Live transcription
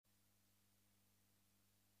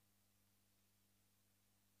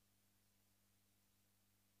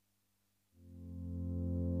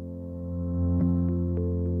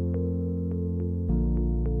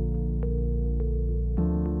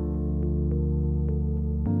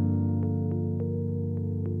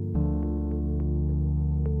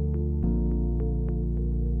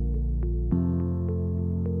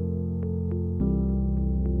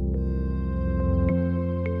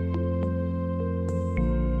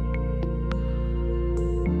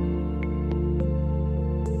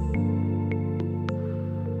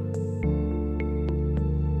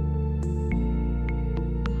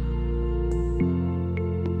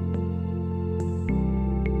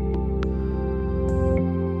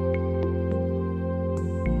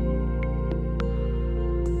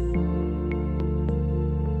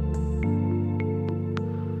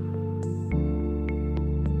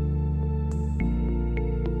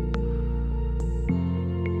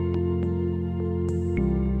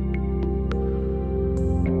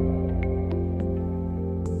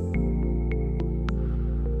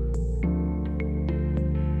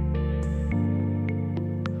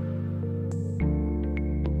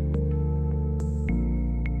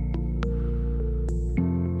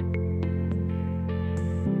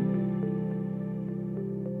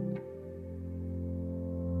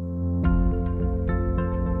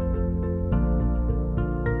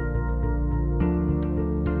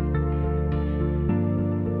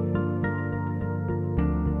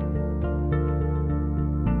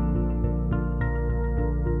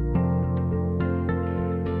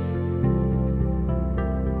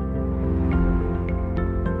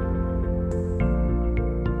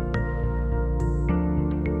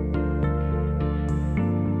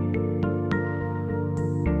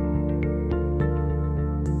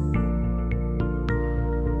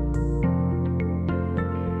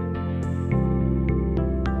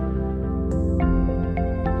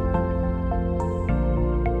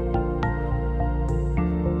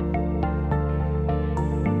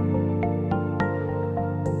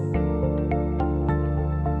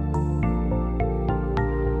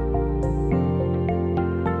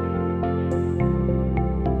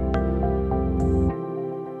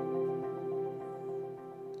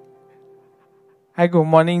Hi, good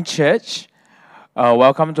morning, church.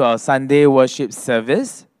 Welcome to our Sunday worship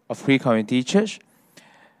service of Free Community Church.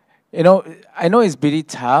 You know, I know it's pretty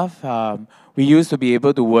tough. We used to be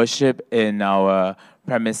able to worship in our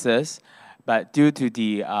premises, but due to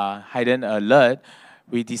the heightened alert,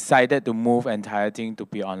 we decided to move entire thing to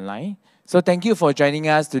be online. So thank you for joining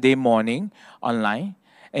us today morning online.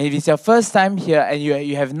 And if it's your first time here and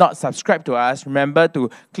you have not subscribed to us, remember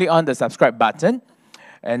to click on the subscribe button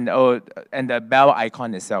and the bell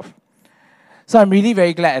icon itself. So I'm really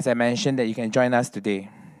very glad, as I mentioned, that you can join us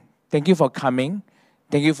today. Thank you for coming.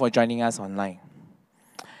 Thank you for joining us online.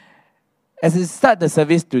 As we start the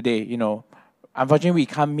service today, unfortunately we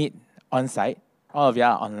can't meet on site. All of you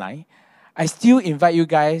are online. I still invite you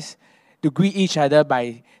guys to greet each other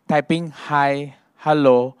by typing hi,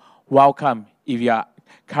 hello, welcome. If you are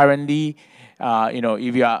currently,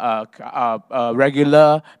 if you are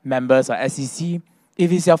regular members of SEC, if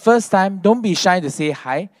it's your first time, don't be shy to say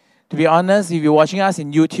hi. To be honest, if you're watching us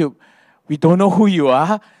in YouTube, we don't know who you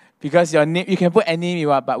are because your name, you can put any name you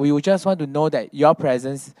want, but we would just want to know that your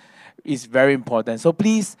presence is very important. So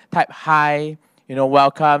please type hi,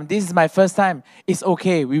 welcome. This is my first time. It's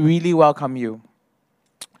okay. We really welcome you.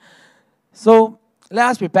 So let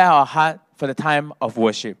us prepare our heart for the time of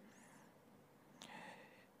worship.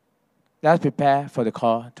 Let us prepare for the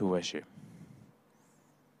call to worship.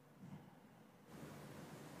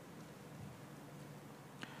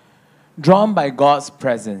 Drawn by God's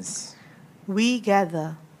presence. We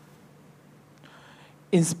gather.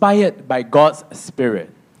 Inspired by God's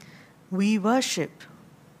Spirit. We worship.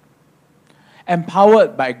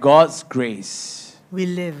 Empowered by God's grace. We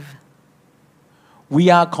live.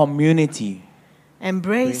 We are community.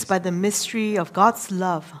 Embraced by the mystery of God's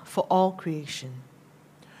love for all creation.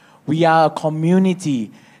 We are a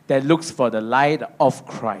community that looks for the light of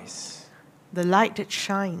Christ. The light that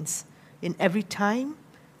shines in every time,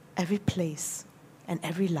 every place, and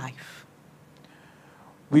every life.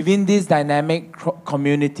 Within this dynamic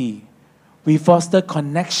community, we foster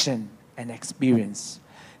connection and experience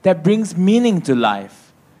that brings meaning to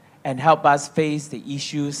life and help us face the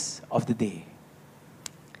issues of the day.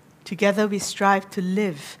 Together we strive to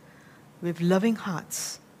live with loving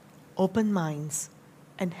hearts, open minds,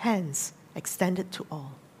 and hands extended to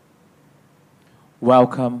all.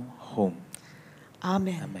 Welcome home.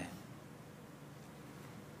 Amen. Amen.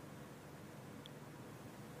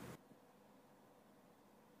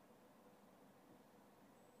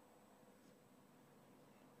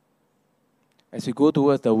 As we go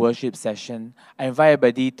towards the worship session, I invite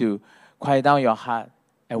everybody to quiet down your heart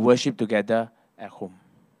and worship together at home.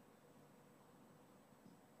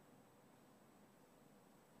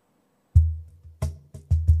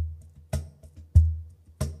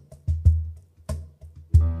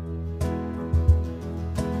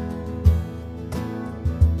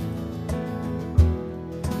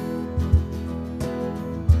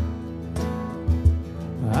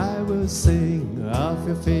 I will sing of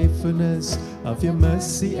your faithfulness, of your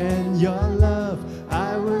mercy and your love.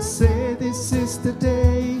 I will say this is the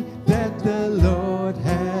day that the Lord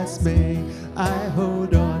has made. I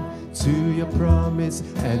hold on to your promise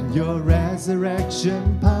and your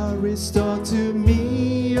resurrection power. Restore to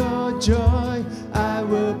me your joy. I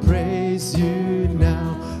will praise you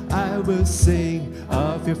now. I will sing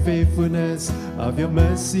of your faithfulness, of your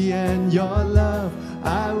mercy and your love.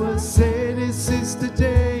 I will say this is the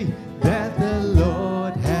day that the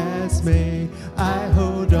Lord has made. I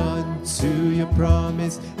hold on to your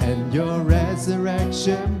promise and your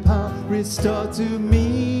resurrection power. Restore to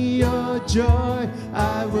me your joy.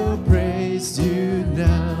 I will praise you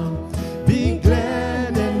now. Be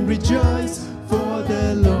glad and rejoice, for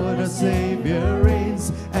the Lord our Savior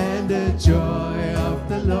reigns, and the joy of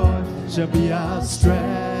the Lord shall be our strength.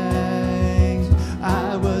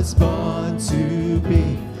 I was born to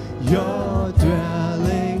be your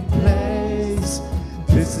dwelling place.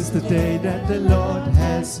 This is the day that the Lord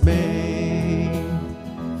has made.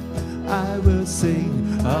 I will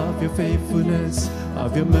sing of your faithfulness,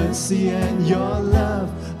 of your mercy and your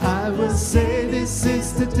love. I will say this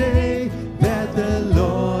is the day that the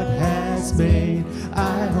Lord has made.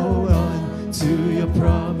 I hold on to your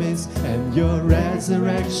promise and your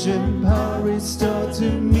resurrection power. Restore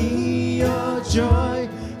to me your joy.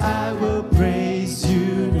 I will praise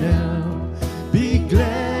you now. Be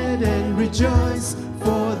glad and rejoice,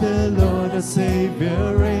 for the Lord our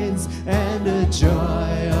Savior reigns, and the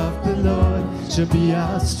joy of the Lord shall be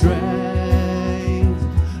our strength.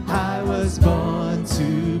 I was born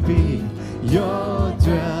to be your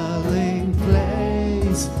dwelling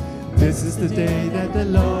place. This is the day that the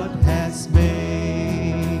Lord has made.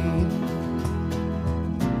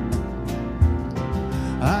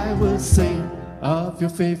 your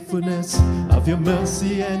faithfulness, of your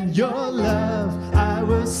mercy and your love. I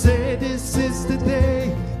will say this is the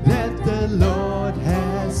day that the Lord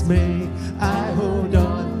has made. I hold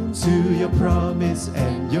on to your promise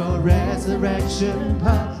and your resurrection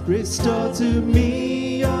power. Restore to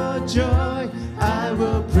me your joy. I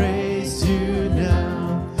will praise you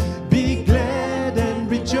now. Be glad and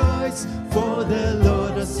rejoice, for the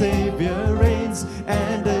Lord our Savior reigns,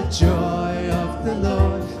 and the joy of the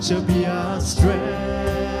Lord shall be our strength.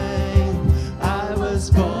 I was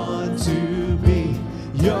born to be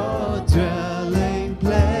your dwelling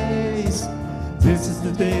place. This is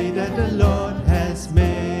the day that the Lord has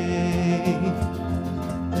made.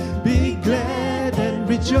 Be glad and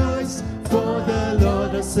rejoice, for the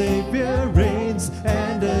Lord our Savior reigns,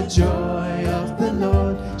 and the joy of the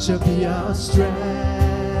Lord shall be our strength.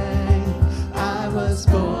 I was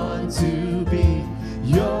born to be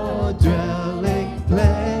your dwelling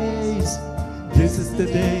place. This is the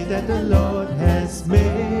day that the Lord has made.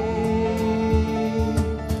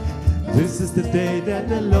 This is the day that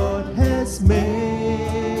the Lord has made.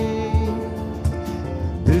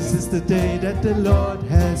 This is the day that the Lord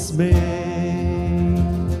has made.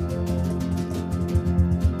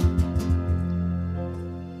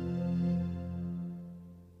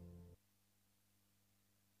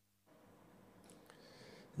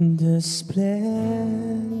 The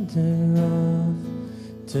splendor of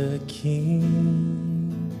the King,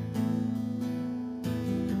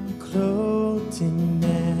 clothed in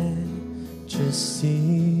majesty.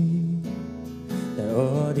 Let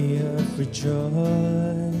all the earth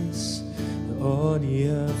rejoice, let all the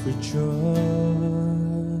earth rejoice.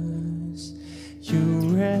 You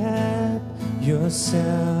wrap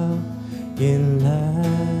yourself in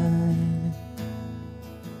light,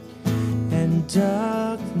 and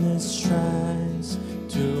darkness tries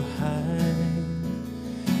to hide,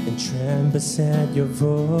 and trembles at your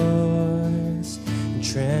voice, and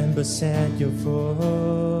trembles at your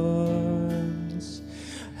voice.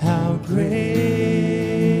 How great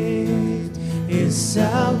is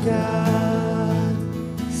our God?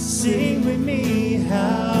 Sing with me,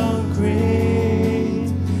 how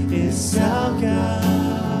great is our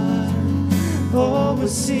God? Oh, we'll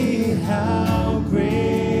see how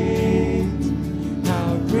great,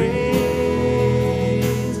 how great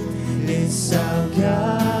is our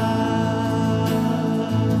God.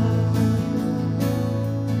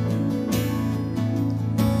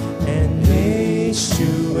 And age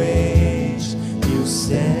to age you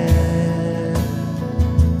stand,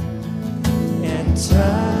 and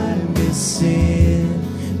time is in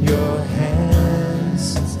your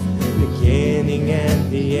hands, beginning and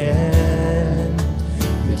the end,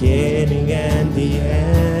 beginning and the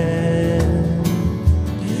end.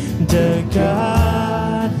 The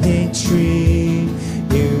Godhead tree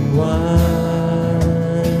in one,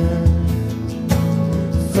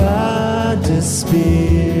 Father,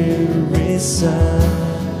 Spirit, Son,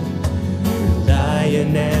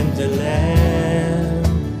 Lion and the Lamb,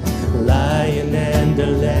 Lion and the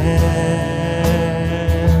Lamb.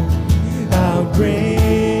 How great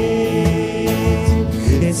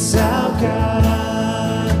is our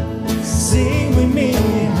God? Sing with me,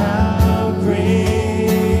 how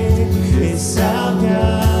great is our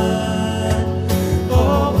God?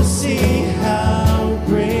 Oh, we'll see how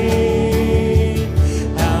great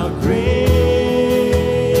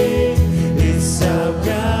is our God.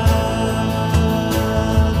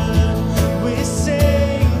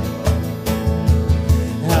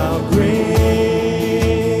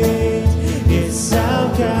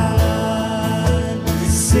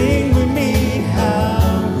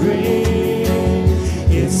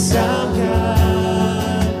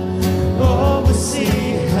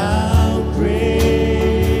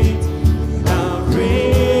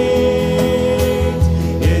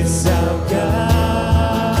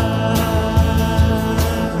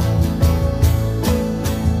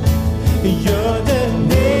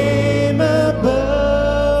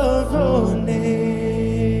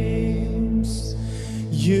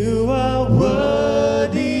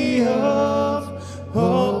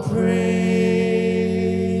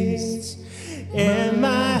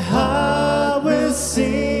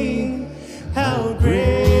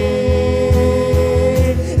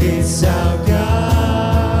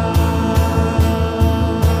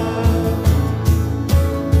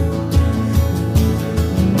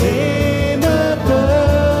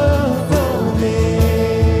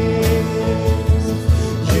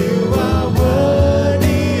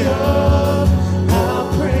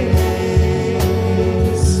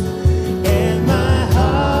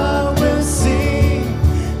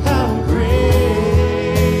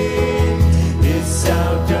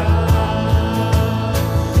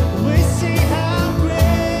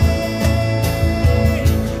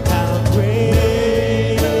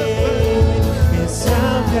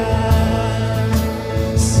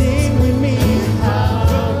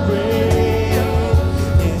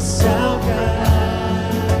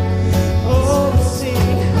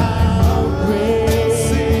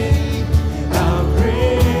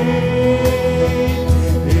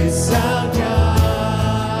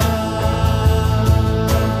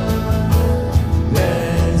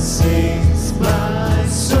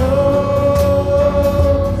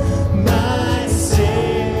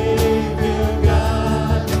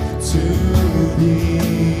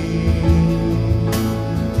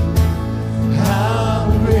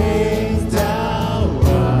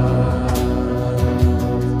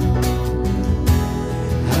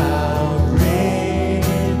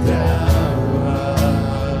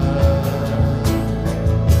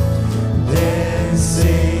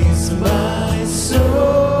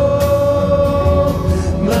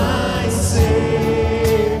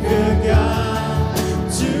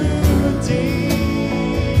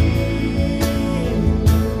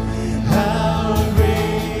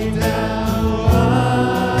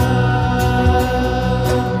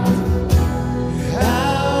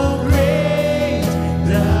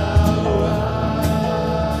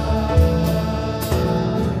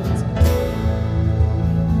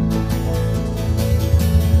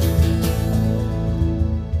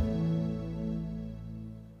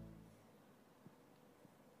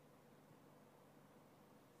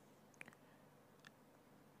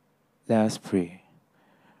 Let us pray.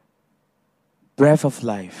 Breath of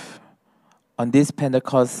life, on this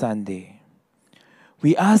Pentecost Sunday,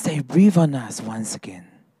 we ask that you breathe on us once again.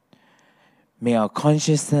 May our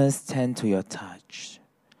consciousness tend to your touch.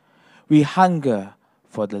 We hunger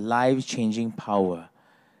for the life-changing power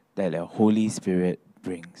that the Holy Spirit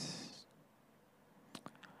brings.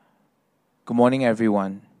 Good morning,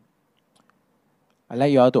 everyone. I'd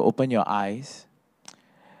like you all to open your eyes.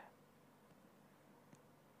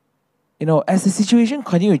 As the situation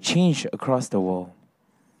continues to change across the world,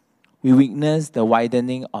 we witness the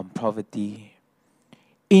widening of poverty,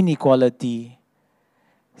 inequality,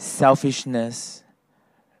 selfishness,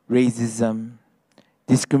 racism,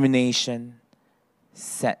 discrimination,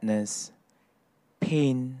 sadness,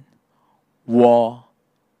 pain, war,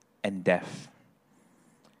 and death.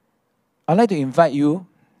 I'd like to invite you,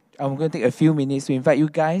 I'm going to take a few minutes to invite you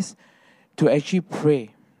guys to actually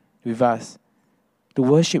pray with us, to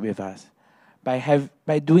worship with us,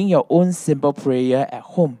 by doing your own simple prayer at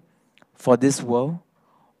home for this world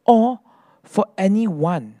or for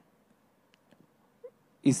anyone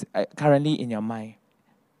is currently in your mind.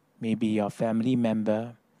 Maybe your family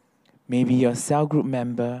member, maybe your cell group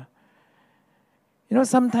member.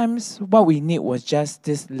 Sometimes what we need was just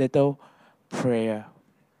this little prayer.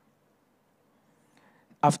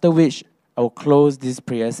 After which, I will close this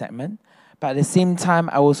prayer segment. But at the same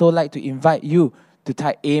time, I would also like to invite you to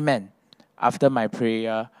type Amen after my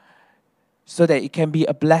prayer so that it can be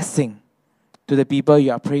a blessing to the people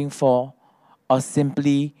you are praying for or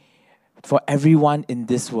simply for everyone in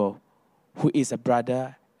this world who is a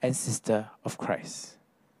brother and sister of Christ.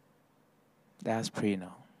 Let us pray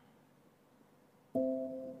now.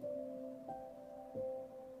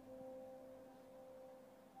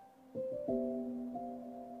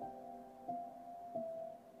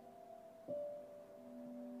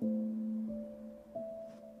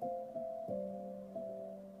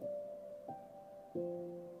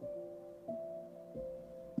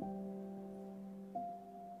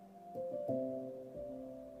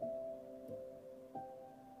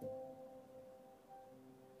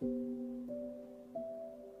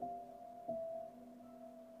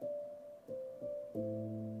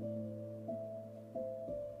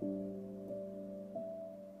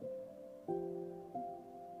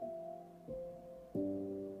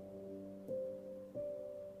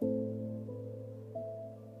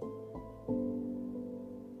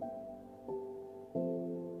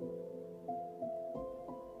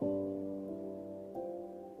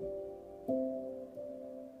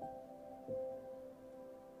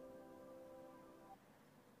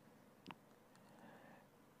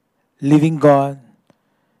 Living God,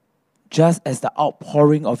 just as the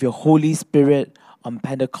outpouring of your Holy Spirit on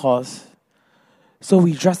Pentecost, so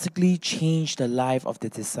we drastically change the life of the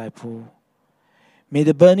disciple. May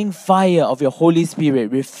the burning fire of your Holy Spirit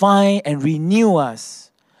refine and renew us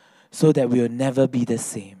so that we will never be the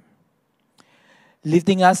same.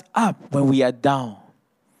 Lifting us up when we are down,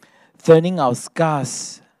 turning our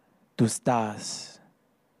scars to stars.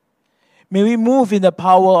 May we move in the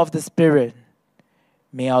power of the Spirit.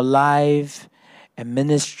 May our life and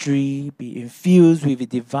ministry be infused with a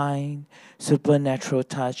divine, supernatural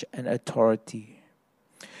touch and authority.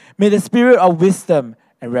 May the spirit of wisdom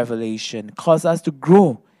and revelation cause us to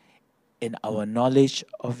grow in our knowledge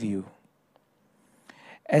of you.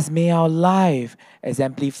 As may our life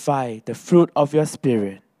exemplify the fruit of your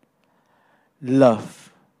Spirit,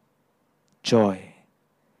 love, joy,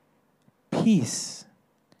 peace,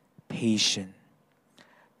 patience,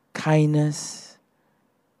 kindness,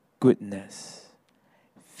 goodness,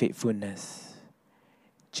 faithfulness,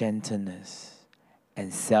 gentleness,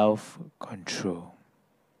 and self-control.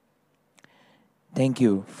 Thank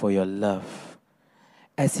you for your love,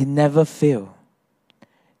 as it never fail,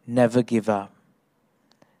 never give up,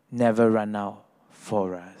 never run out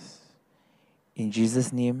for us. In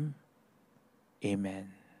Jesus' name,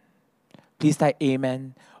 amen. Please type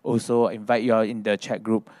amen. Also, invite you all in the chat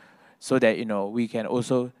group so that we can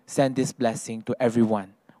also send this blessing to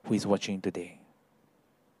everyone who is watching today.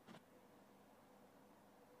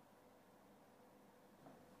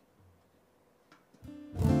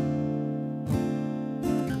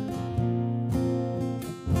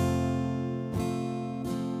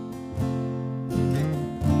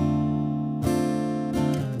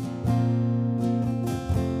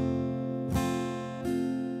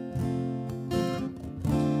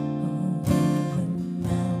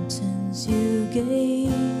 You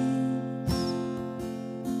gave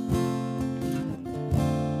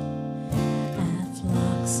at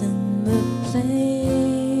flocks in the plain,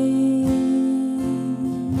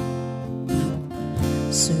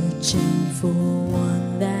 searching for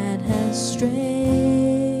one that has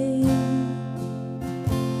strength,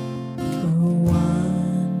 the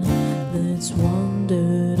one that's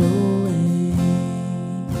wandered away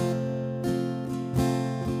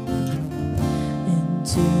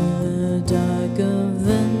into the dark of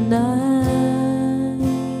the night,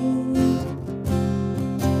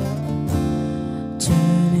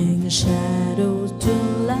 turning shadows to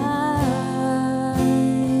light,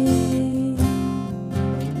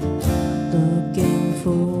 looking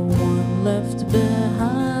for one left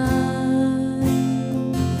behind,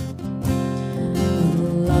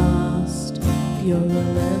 lost, you're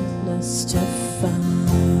relentless to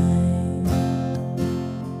find.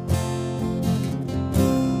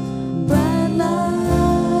 Bright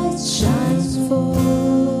light shines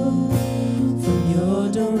forth from your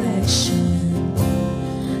direction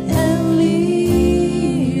and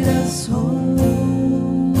lead us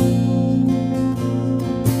home.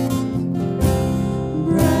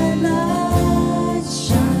 Bright light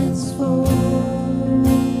shines forth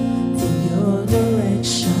from your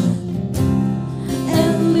direction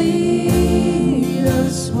and lead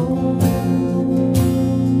us home.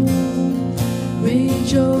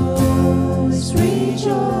 Rejoice, rejoice,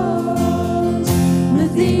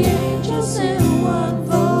 with the angels in one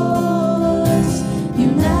voice,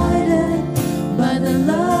 united by the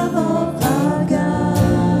love of our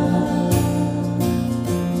God.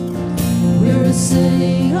 We're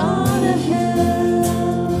sitting on a hill,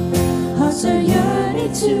 hearts are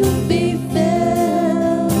yearning to be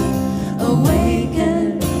filled,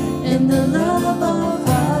 awakened in the love of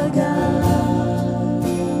our God.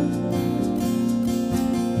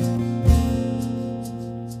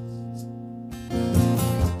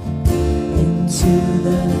 Into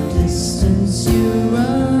the distance you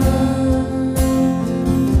run,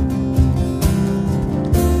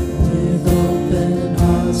 with open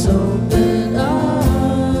hearts, open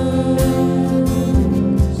arms,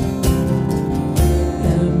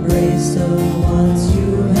 embrace the ones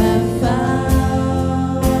you have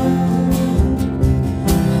found,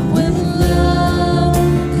 with love,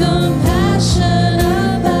 compassion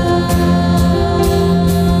abound.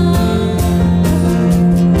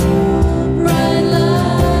 Bright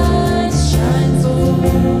lights shine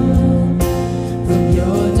forth from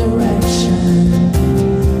your direction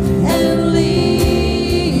and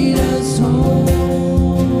lead us home.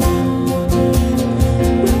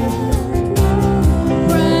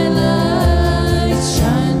 Bright light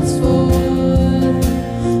shines forth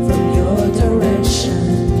from your direction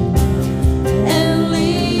and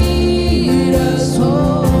lead us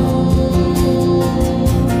home.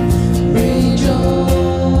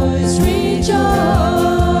 Rejoice,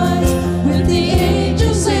 rejoice, with the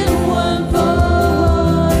angels in one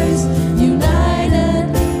voice,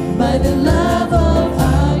 united by the love of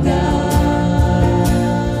our God.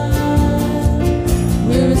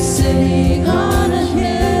 We're sitting on a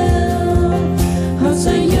hill, hearts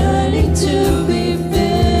are yearning to be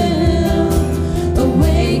filled,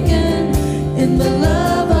 awakened in the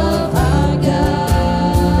love of our God.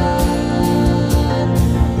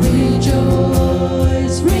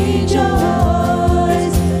 Rejoice,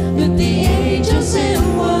 rejoice, with the angels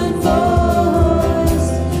in one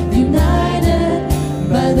voice, united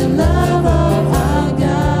by the love of our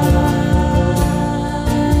God.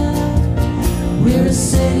 We're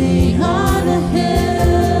sitting on a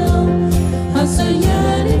hill, hearts are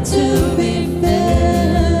yearning to be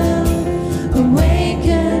filled,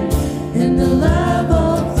 awakened in the love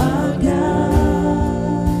of our God.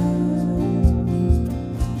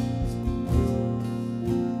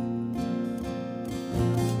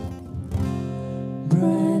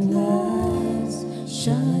 Bright lights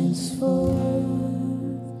shines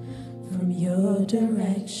forth from your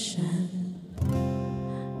direction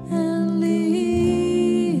and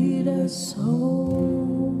lead us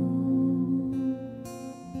home.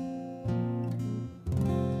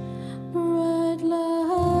 Bright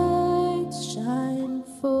lights shine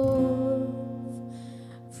forth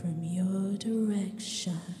from your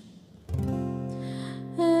direction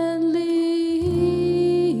and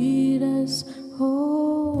lead us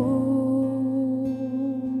home.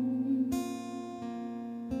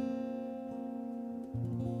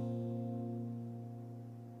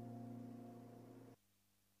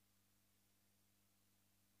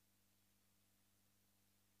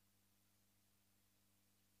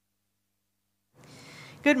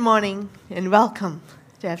 Good morning and welcome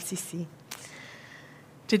to FCC.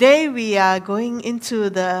 Today we are going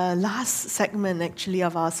into the last segment actually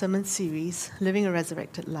of our sermon series, Living a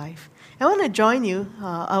Resurrected Life. I want to join you,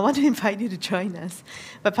 I want to invite you to join us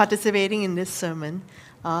by participating in this sermon.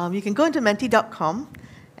 You can go into menti.com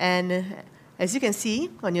and as you can see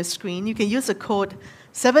on your screen, you can use the code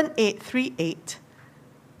 7838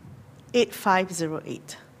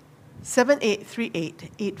 8508.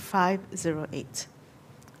 7838 8508.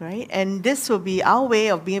 Right? And this will be our way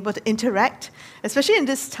of being able to interact, especially in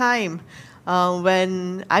this time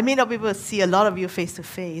when I may not be able to see a lot of you face to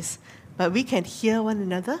face, but we can hear one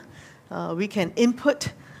another. We can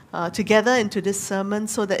input together into this sermon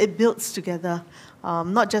so that it builds together,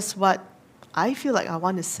 not just what I feel like I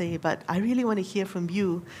want to say, but I really want to hear from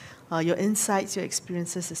you, your insights, your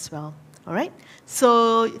experiences as well. All right?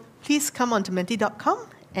 So please come on to menti.com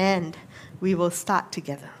and we will start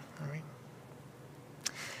together. All right?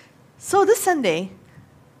 So this Sunday,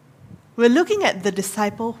 we're looking at the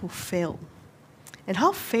disciple who failed and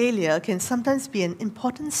how failure can sometimes be an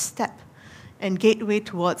important step and gateway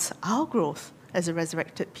towards our growth as a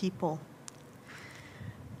resurrected people.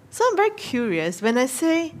 So I'm very curious, when I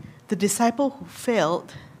say the disciple who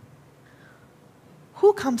failed,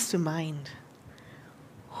 who comes to mind?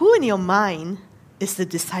 Who in your mind is the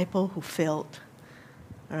disciple who failed?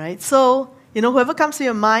 All right, so, whoever comes to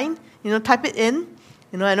your mind, type it in.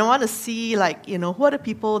 I don't want to see, who are the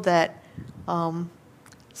people that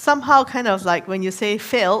somehow kind of like when you say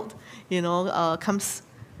failed, comes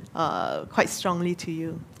quite strongly to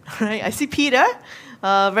you. Right? I see Peter,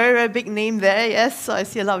 very, very big name there, yes. So I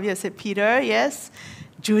see a lot of you say Peter, yes.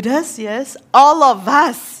 Judas, yes. All of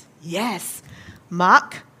us, yes.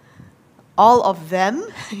 Mark, all of them,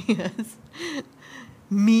 yes.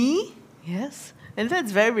 Me, yes. And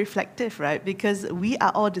that's very reflective, right? Because we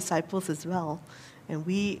are all disciples as well. And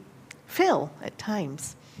we fail at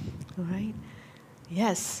times, all right?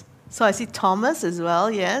 Yes. So I see Thomas as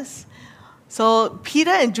well, yes. So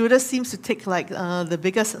Peter and Judas seems to take the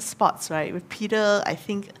biggest spots, right? With Peter, I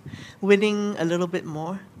think, winning a little bit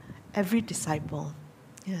more. Every disciple,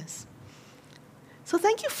 yes. So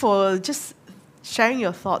thank you for just sharing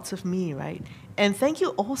your thoughts with me, right? And thank you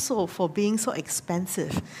also for being so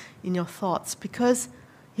expansive in your thoughts, because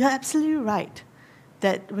you're absolutely right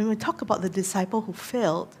that when we talk about the disciple who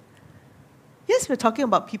failed, yes, we're talking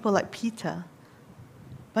about people like Peter,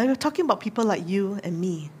 but we're talking about people like you and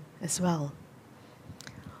me as well.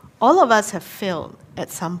 All of us have failed at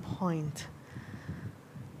some point.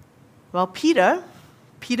 Well, Peter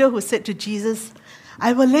who said to Jesus,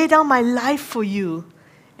 "I will lay down my life for you."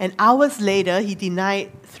 And hours later, he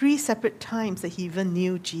denied 3 separate times that he even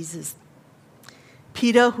knew Jesus.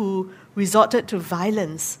 Peter who resorted to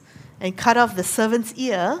violence and cut off the servant's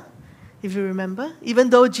ear, if you remember,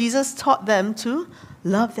 even though Jesus taught them to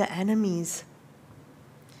love their enemies.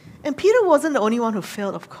 And Peter wasn't the only one who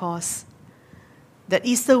failed, of course. That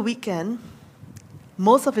Easter weekend,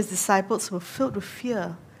 most of his disciples were filled with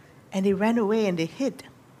fear, and they ran away and they hid.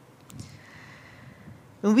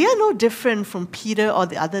 And we are no different from Peter or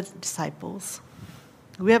the other disciples.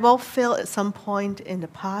 We have all failed at some point in the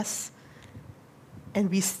past, and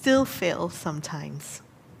we still fail sometimes.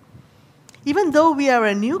 Even though we are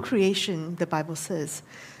a new creation, the Bible says,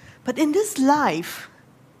 but in this life,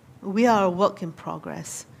 we are a work in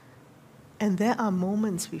progress, and there are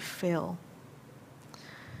moments we fail.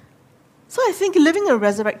 So I think living a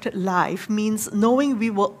resurrected life means knowing we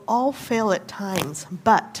will all fail at times,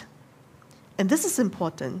 but, and this is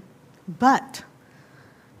important, but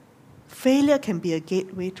failure can be a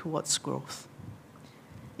gateway towards growth.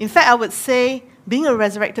 In fact, I would say being a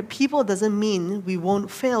resurrected people doesn't mean we won't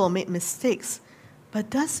fail or make mistakes, but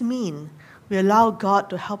does mean we allow God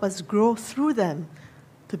to help us grow through them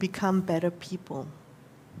to become better people.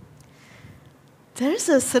 There is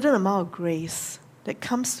a certain amount of grace that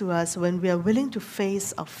comes to us when we are willing to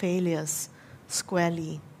face our failures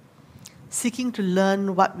squarely, seeking to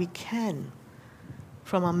learn what we can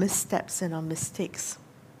from our missteps and our mistakes.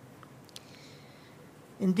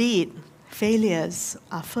 Indeed, failures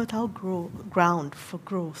are fertile ground for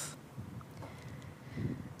growth.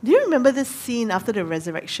 Do you remember this scene after the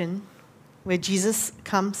resurrection where Jesus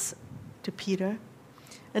comes to Peter?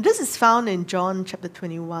 And this is found in John chapter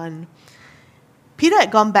 21. Peter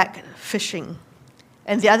had gone back fishing,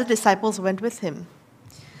 and the other disciples went with him.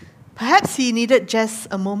 Perhaps he needed just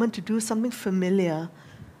a moment to do something familiar,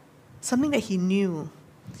 something that he knew,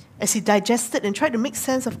 as he digested and tried to make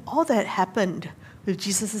sense of all that had happened with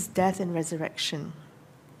Jesus' death and resurrection.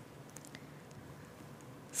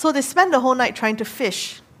 So they spent the whole night trying to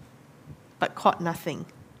fish, but caught nothing.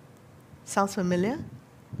 Sounds familiar?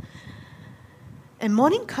 And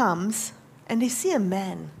morning comes, and they see a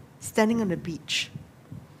man standing on the beach.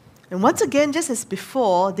 And once again, just as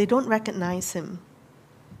before, they don't recognize him.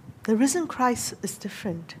 The risen Christ is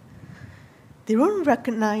different. They don't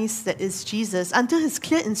recognize that it's Jesus until his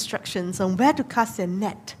clear instructions on where to cast their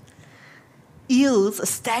net. eels, a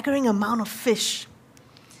staggering amount of fish.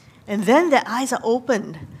 And then their eyes are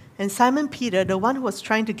opened, and Simon Peter, the one who was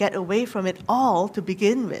trying to get away from it all to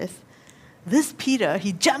begin with, this Peter,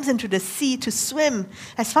 he jumps into the sea to swim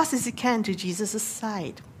as fast as he can to Jesus'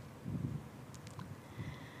 side.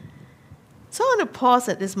 So I want to pause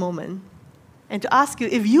at this moment and to ask you,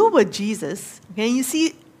 if you were Jesus, okay, and you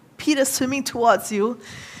see Peter swimming towards you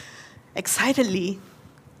excitedly,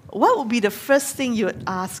 what would be the first thing you would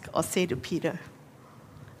ask or say to Peter?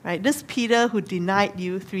 Right? This Peter who denied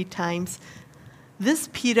you 3 times, this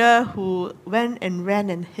Peter who went and ran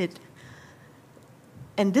and hid,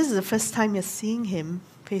 and this is the first time you're seeing him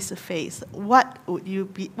face to face, what would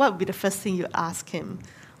be the first thing you would ask him,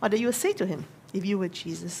 or that you would say to him if you were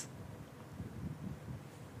Jesus?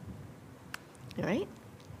 All right?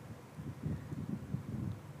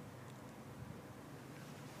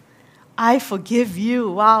 I forgive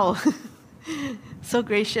you. Wow. So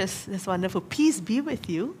gracious. That's wonderful. Peace be with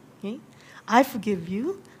you. Okay? I forgive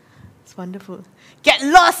you. It's wonderful. Get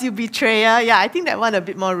lost, you betrayer. Yeah, I think that one a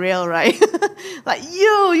bit more real, right? Like,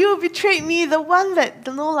 you betrayed me, the one that,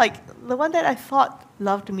 the one that I thought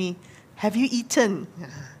loved me. Have you eaten?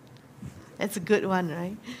 That's a good one,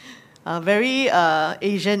 right? Very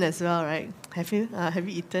Asian as well, right? Have you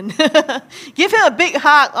eaten? Give him a big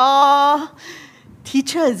hug. Oh,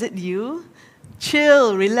 teacher, is it you?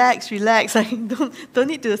 Chill, relax. Like, don't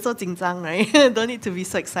need to so 紧张, right? Don't need to be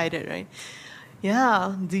so excited, right?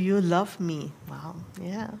 Yeah, do you love me? Wow,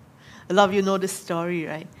 yeah. A lot of you know this story,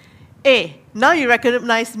 right? Hey, now you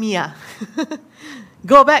recognize me, ah?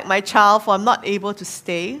 Go back, my child, for I'm not able to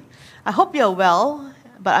stay. I hope you're well,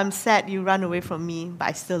 but I'm sad you run away from me, but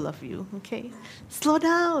I still love you, okay? Slow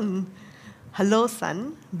down. Hello,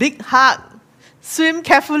 son. Big hug. Swim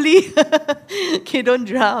carefully. Okay, don't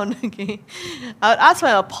drown, okay? I would ask for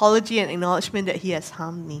an apology and acknowledgement that he has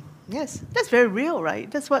harmed me. Yes, that's very real, right?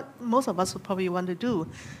 That's what most of us would probably want to do.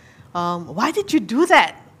 Why did you do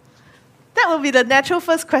that? That would be the natural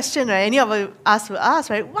first question, right? Any of us would ask,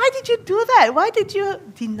 right? Why did you do that? Why did you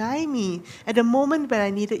deny me at the moment when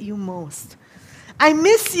I needed you most? I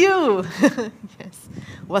miss you. Yes.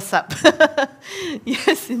 What's up?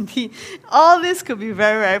 Yes, indeed. All this could be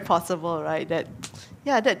very, very possible, right? That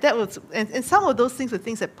was, and some of those things were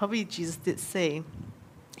things that probably Jesus did say.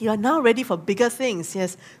 You are now ready for bigger things.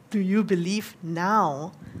 Yes. Do you believe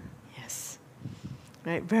now? Yes.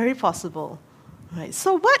 Right. Very possible. Right.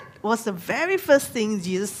 So what was the very first thing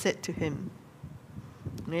Jesus said to him?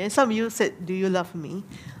 Right? Some of you said, do you love me?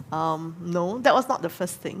 No, that was not the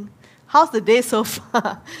first thing. How's the day so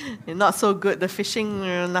far? Not so good. The fishing,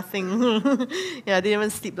 nothing. Yeah, I didn't even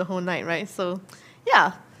sleep the whole night, right? So,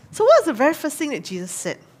 yeah. So what was the very first thing that Jesus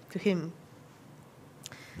said to him?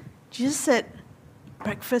 Jesus said,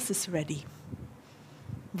 breakfast is ready.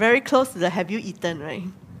 Very close to the have you eaten, right?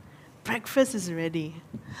 Breakfast is ready.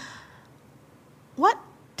 What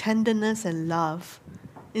tenderness and love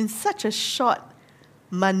in such a short,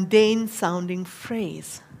 mundane-sounding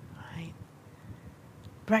phrase, right?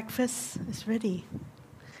 Breakfast is ready.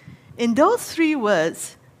 In those 3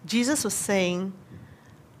 words, Jesus was saying,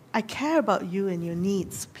 I care about you and your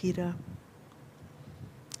needs, Peter.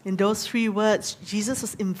 In those 3 words, Jesus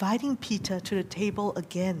was inviting Peter to the table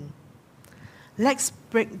again. Let's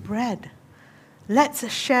break bread. Let's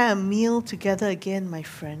share a meal together again, my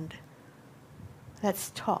friend.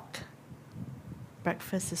 Let's talk.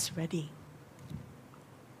 Breakfast is ready.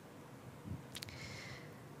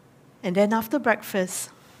 And then after breakfast,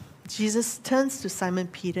 Jesus turns to Simon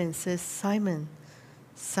Peter and says, Simon,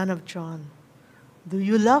 son of John, do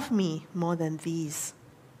you love me more than these?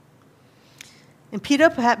 And Peter,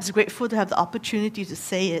 perhaps grateful to have the opportunity to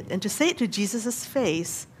say it, and to say it to Jesus'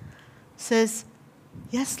 face, says,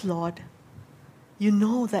 yes, Lord, you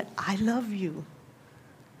know that I love you.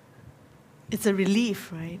 It's a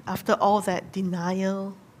relief, right? After all that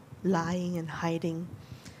denial, lying, and hiding,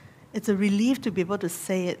 it's a relief to be able to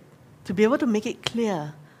say it, to be able to make it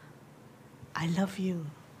clear, I love you.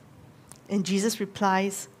 And Jesus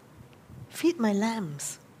replies, feed my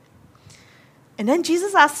lambs. And then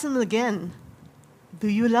Jesus asks him again, do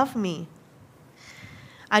you love me?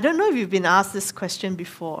 I don't know if you've been asked this question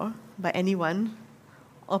before by anyone,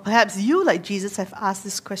 or perhaps you, like Jesus, have asked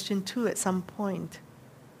this question too at some point.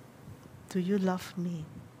 Do you love me?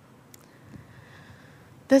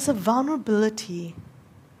 There's a vulnerability,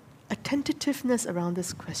 a tentativeness around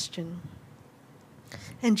this question.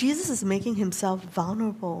 And Jesus is making himself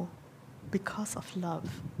vulnerable because of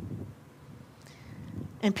love.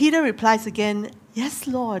 And Peter replies again, yes,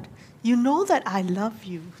 Lord, you know that I love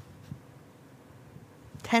you.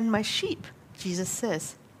 Tend my sheep, Jesus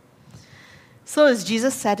says. So is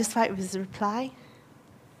Jesus satisfied with his reply?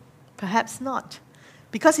 Perhaps not.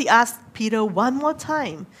 Because he asked Peter one more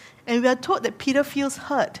time, and we are told that Peter feels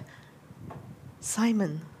hurt.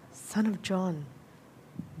 Simon, son of John,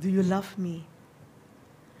 do you love me?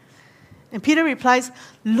 And Peter replies,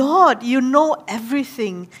 Lord, you know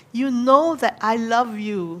everything. You know that I love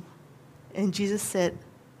you. And Jesus said,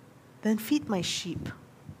 then feed my sheep.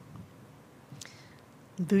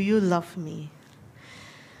 Do you love me?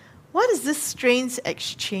 What is this strange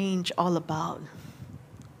exchange all about?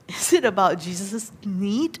 Is it about Jesus'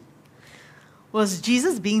 need? Was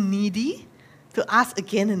Jesus being needy to ask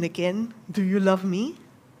again and again, do you love me?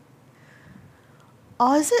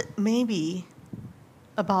 Or is it maybe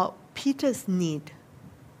about Peter's need?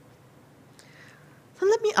 So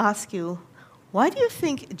let me ask you, why do you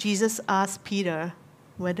think Jesus asked Peter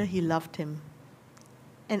whether he loved him?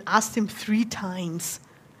 And asked him 3 times,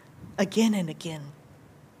 again and again.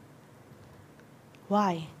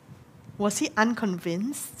 Why? Was he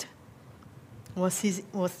unconvinced? Was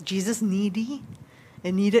Jesus needy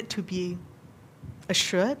and needed to be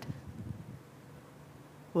assured?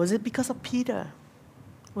 Was it because of Peter?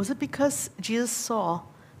 Was it because Jesus saw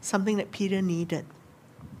something that Peter needed?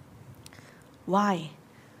 Why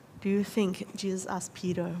do you think Jesus asked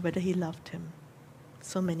Peter whether he loved him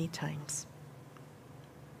so many times?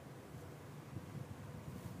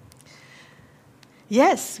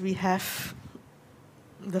 Yes, we have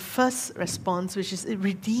the first response, which is it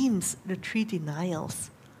redeems the 3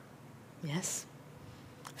 denials. Yes.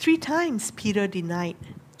 3 times Peter denied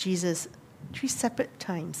Jesus, 3 separate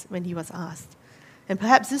times when he was asked. And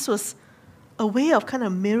perhaps this was a way of kind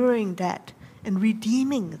of mirroring that and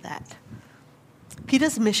redeeming that.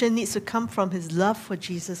 Peter's mission needs to come from his love for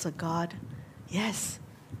Jesus or God. Yes.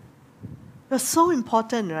 It was so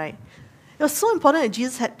important, right? It was so important that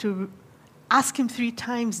Jesus had to ask him 3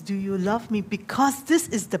 times, do you love me? Because this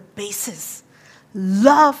is the basis.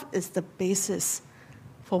 Love is the basis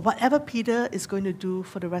for whatever Peter is going to do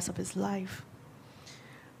for the rest of his life.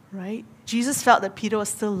 Right? Jesus felt that Peter was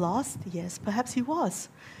still lost. Yes, perhaps he was.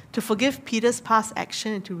 To forgive Peter's past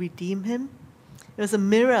action and to redeem him. It was a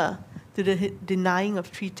mirror to the denying of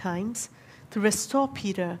 3 times. To restore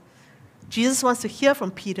Peter. Jesus wants to hear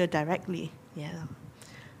from Peter directly. Yeah.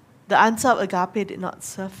 The answer of agape did not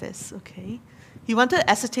surface, okay? He wanted to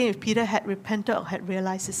ascertain if Peter had repented or had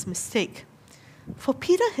realized his mistake. For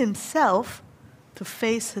Peter himself to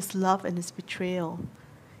face his love and his betrayal.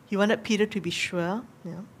 He wanted Peter to be sure.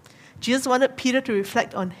 Yeah. Jesus wanted Peter to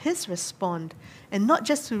reflect on his response and not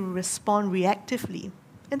just to respond reactively.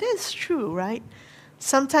 And that is true, right?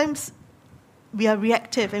 Sometimes we are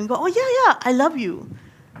reactive and go, oh yeah, I love you.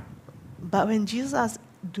 But when Jesus asks,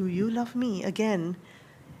 do you love me? Again,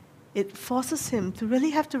 it forces him to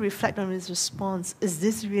really have to reflect on his response. Is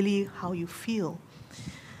this really how you feel?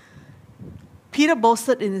 Peter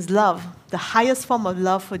boasted in his love, the highest form of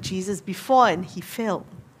love for Jesus before, and he failed.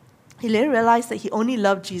 He later realized that he only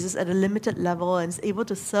loved Jesus at a limited level and is able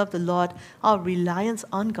to serve the Lord out of reliance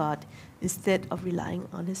on God instead of relying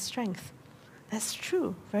on his strength. That's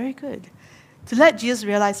true. Very good. To let Peter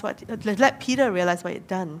realize what he had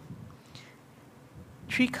done.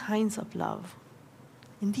 3 kinds of love.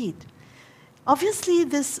 Indeed. Obviously,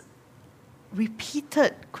 this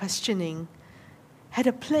repeated questioning had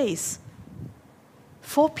a place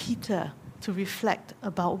for Peter to reflect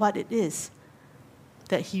about what it is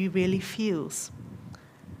that he really feels.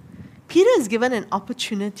 Peter is given an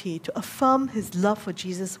opportunity to affirm his love for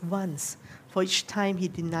Jesus once for each time he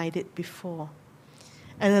denied it before.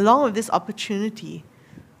 And along with this opportunity,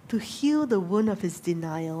 to heal the wound of his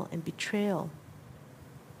denial and betrayal.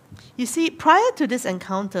 You see, prior to this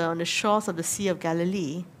encounter on the shores of the Sea of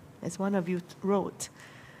Galilee, as one of you wrote,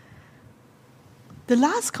 the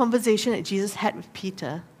last conversation that Jesus had with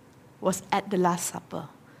Peter was at the Last Supper.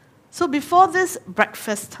 So before this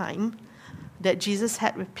breakfast time that Jesus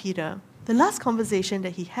had with Peter, the last conversation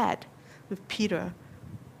that he had with Peter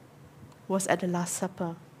was at the Last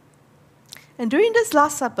Supper. And during this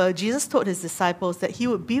Last Supper, Jesus told his disciples that he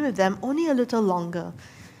would be with them only a little longer.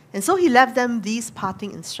 And so he left them these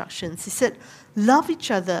parting instructions. He said, love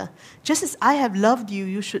each other. Just as I have loved you,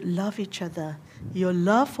 you should love each other. Your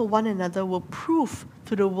love for one another will prove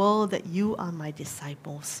to the world that you are my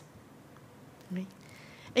disciples. Right?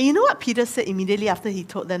 And you know what Peter said immediately after he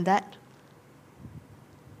told them that?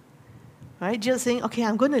 Right? Jesus saying, okay,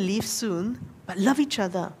 I'm going to leave soon, but love each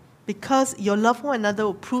other. Because your love for one another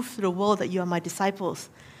will prove to the world that you are my disciples.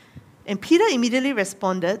 And Peter immediately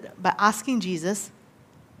responded by asking Jesus,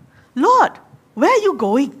 Lord, where are you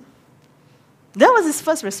going? That was his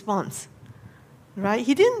first response, right?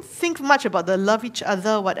 He didn't think much about the love each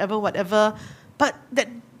other, whatever But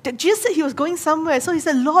that Jesus said he was going somewhere. So he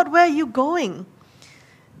said, Lord, where are you going?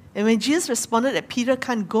 And when Jesus responded that Peter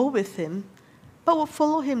can't go with him, but will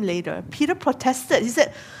follow him later, Peter protested. He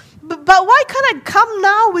said, but why can't I come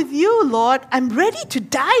now with you, Lord? I'm ready to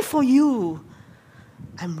die for you.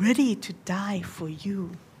 I'm ready to die for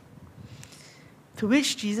you. To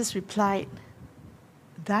which Jesus replied,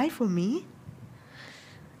 die for me?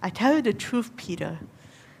 I tell you the truth, Peter.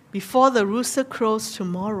 Before the rooster crows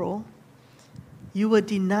tomorrow, you will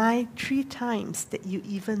deny 3 times that you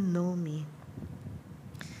even know me.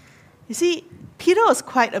 You see, Peter was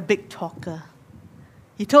quite a big talker.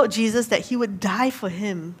 He told Jesus that he would die for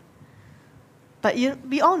him. But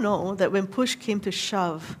we all know that when push came to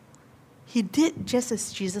shove, he did just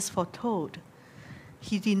as Jesus foretold.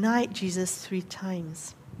 He denied Jesus 3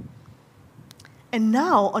 times. And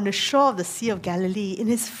now, on the shore of the Sea of Galilee, in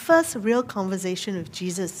his first real conversation with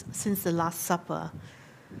Jesus since the Last Supper,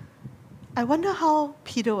 I wonder how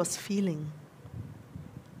Peter was feeling.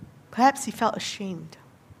 Perhaps he felt ashamed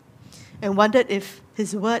and wondered if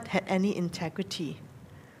his word had any integrity.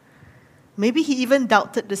 Maybe he even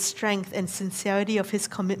doubted the strength and sincerity of his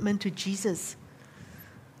commitment to Jesus.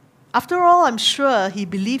 After all, I'm sure he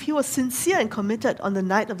believed he was sincere and committed on the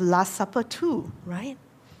night of the Last Supper too, right?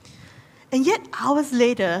 And yet, hours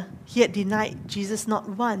later, he had denied Jesus not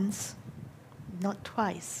once, not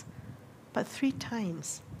twice, but 3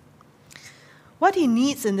 times. What he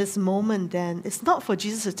needs in this moment then is not for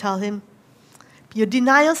Jesus to tell him, your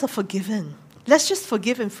denials are forgiven. Let's just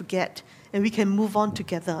forgive and forget, and we can move on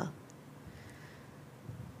together.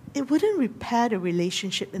 It wouldn't repair the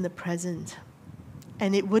relationship in the present,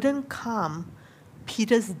 and it wouldn't calm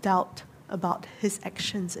Peter's doubt about his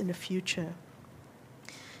actions in the future.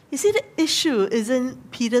 You see, the issue isn't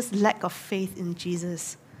Peter's lack of faith in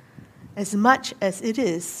Jesus, as much as it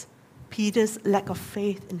is Peter's lack of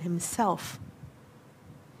faith in himself.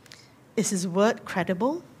 Is his word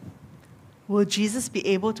credible? Will Jesus be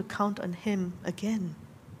able to count on him again?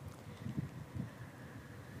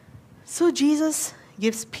 So Jesus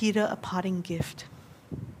gives Peter a parting gift.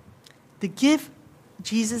 The gift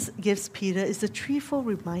Jesus gives Peter is a threefold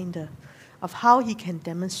reminder of how he can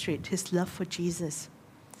demonstrate his love for Jesus,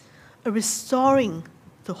 a restoring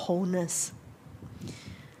to wholeness.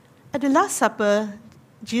 At the Last Supper,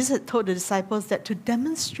 Jesus had told the disciples that to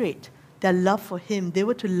demonstrate their love for him, they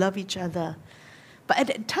were to love each other. But at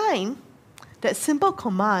that time, that simple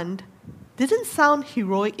command didn't sound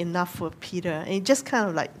heroic enough for Peter, and it just kind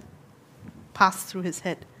of like passed through his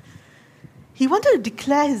head. He wanted to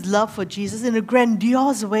declare his love for Jesus in a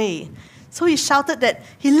grandiose way. So he shouted that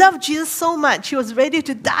he loved Jesus so much, he was ready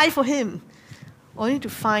to die for him, only to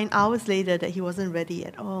find hours later that he wasn't ready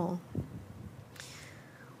at all.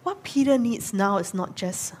 What Peter needs now is not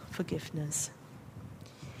just forgiveness.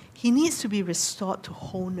 He needs to be restored to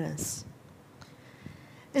wholeness.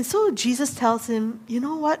 And so Jesus tells him, you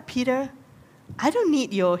know what, Peter? I don't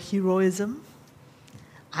need your heroism.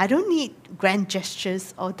 I don't need grand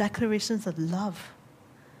gestures or declarations of love.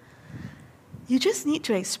 You just need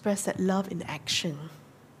to express that love in action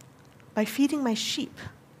by feeding my sheep.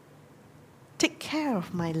 Take care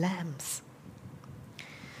of my lambs.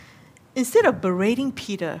 Instead of berating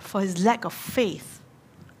Peter for his lack of faith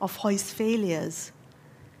or for his failures,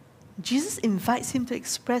 Jesus invites him to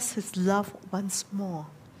express his love once more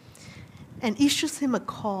and issues him a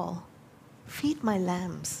call, feed my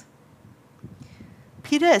lambs.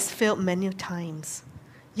 Peter has failed many times,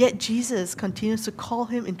 yet Jesus continues to call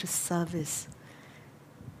him into service.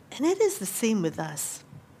 And it is the same with us.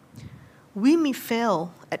 We may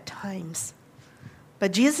fail at times,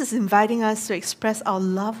 but Jesus is inviting us to express our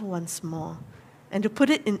love once more and to put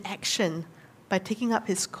it in action by taking up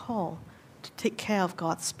his call to take care of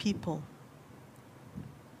God's people.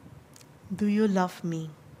 Do you love me?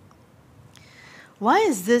 Why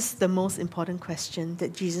is this the most important question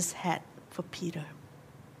that Jesus had for Peter?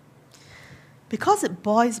 Because it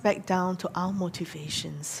boils back down to our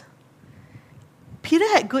motivations. Peter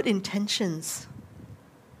had good intentions,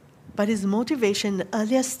 but his motivation in the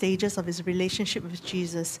earlier stages of his relationship with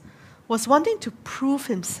Jesus was wanting to prove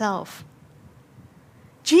himself.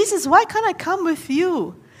 Jesus, why can't I come with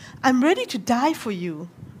you? I'm ready to die for you.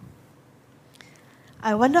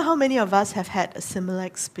 I wonder how many of us have had a similar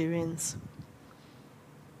experience.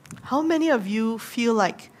 How many of you feel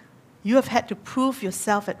like you have had to prove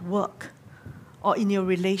yourself at work or in your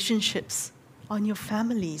relationships or in your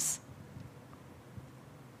families?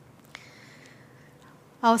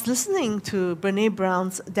 I was listening to Brené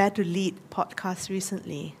Brown's Dare to Lead podcast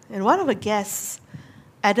recently, and one of her guests,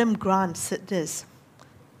 Adam Grant, said this: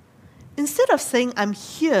 instead of saying, I'm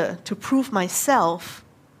here to prove myself,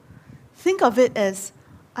 Think of it as,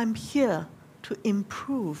 I'm here to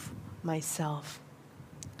improve myself.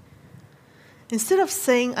 Instead of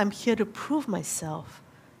saying, I'm here to prove myself,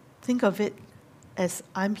 think of it as,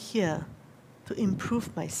 I'm here to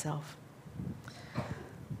improve myself.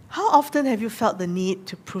 How often have you felt the need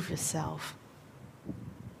to prove yourself?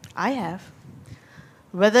 I have.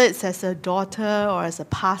 Whether it's as a daughter or as a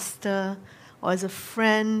pastor or as a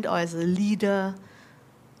friend or as a leader,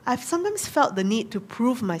 I've sometimes felt the need to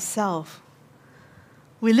prove myself.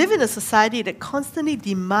 We live in a society that constantly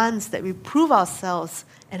demands that we prove ourselves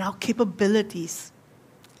and our capabilities.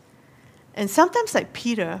 And sometimes, like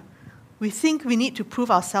Peter, we think we need to prove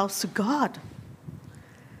ourselves to God.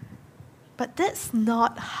 But that's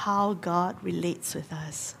not how God relates with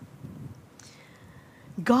us.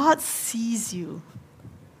 God sees you,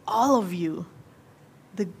 all of you,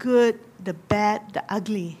 the good, the bad, the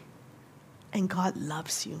ugly, and God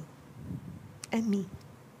loves you and me.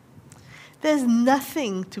 There's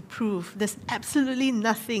nothing to prove. There's absolutely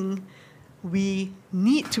nothing we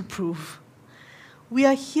need to prove. We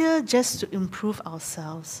are here just to improve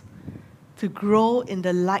ourselves, to grow in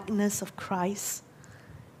the likeness of Christ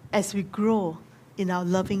as we grow in our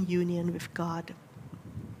loving union with God.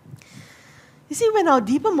 You see, when our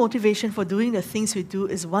deeper motivation for doing the things we do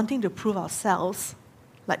is wanting to prove ourselves,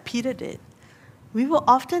 like Peter did, we will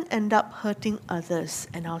often end up hurting others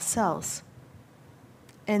and ourselves.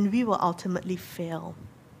 And we will ultimately fail.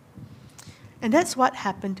 And that's what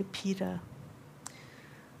happened to Peter.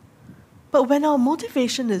 But when our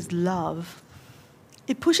motivation is love,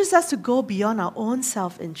 it pushes us to go beyond our own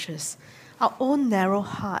self-interest, our own narrow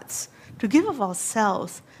hearts, to give of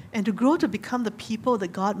ourselves and to grow to become the people that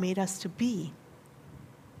God made us to be.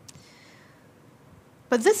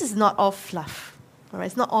 But this is not all fluff, all right?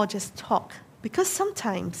 It's not all just talk, because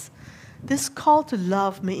sometimes this call to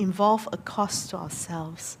love may involve a cost to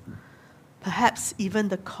ourselves, perhaps even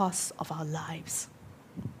the cost of our lives.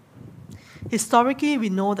 Historically, we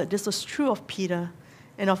know that this was true of Peter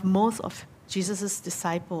and of most of Jesus'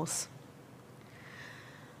 disciples.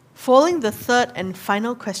 Following the third and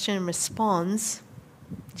final question and response,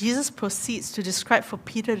 Jesus proceeds to describe for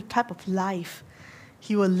Peter the type of life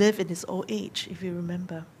he will live in his old age, if you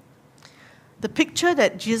remember. The picture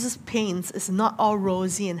that Jesus paints is not all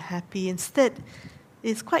rosy and happy. Instead,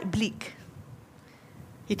 it's quite bleak.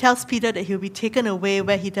 He tells Peter that he'll be taken away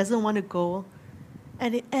where he doesn't want to go,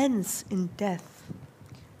 and it ends in death,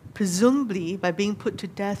 presumably by being put to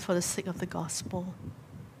death for the sake of the gospel.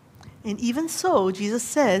 And even so, Jesus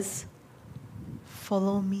says,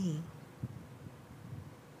 "Follow me.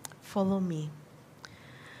 Follow me."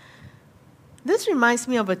 This reminds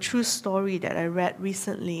me of a true story that I read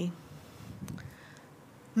recently.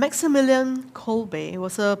 Maximilian Kolbe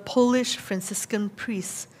was a Polish Franciscan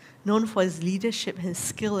priest known for his leadership and his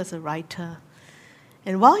skill as a writer.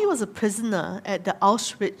 And while he was a prisoner at the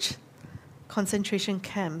Auschwitz concentration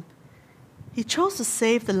camp, he chose to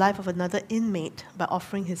save the life of another inmate by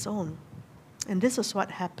offering his own. And this was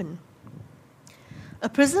what happened. A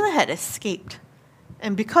prisoner had escaped,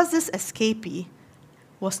 and because this escapee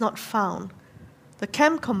was not found, the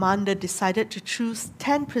camp commander decided to choose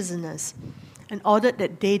 10 prisoners and ordered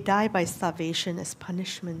that they die by starvation as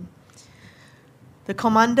punishment. The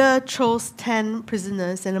commander chose 10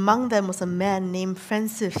 prisoners, and among them was a man named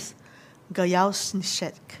Francis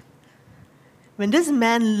Gajowniczek. When this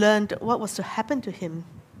man learned what was to happen to him,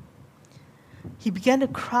 he began to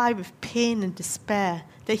cry with pain and despair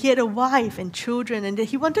that he had a wife and children and that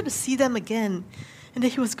he wanted to see them again and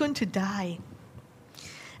that he was going to die.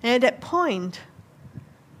 And at that point,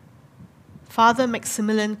 Father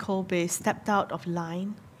Maximilian Kolbe stepped out of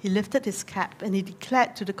line. He lifted his cap and he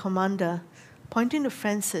declared to the commander, pointing to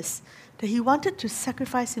Francis, that he wanted to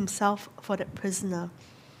sacrifice himself for that prisoner,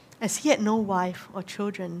 as he had no wife or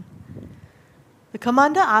children. The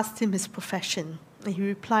commander asked him his profession, and he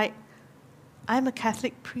replied, "I am a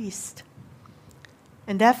Catholic priest."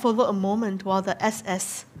 And there followed a moment while the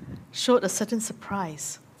SS showed a certain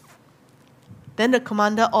surprise. Then the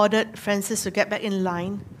commander ordered Francis to get back in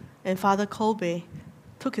line, and Father Kolbe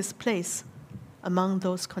took his place among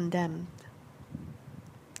those condemned.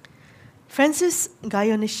 Francis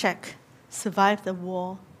Gajowniczek survived the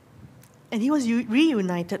war, and he was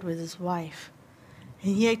reunited with his wife.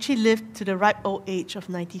 And he actually lived to the ripe old age of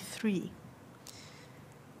 93.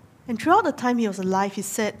 And throughout the time he was alive, he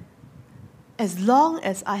said, "As long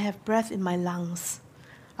as I have breath in my lungs,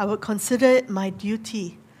 I would consider it my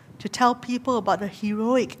duty to tell people about the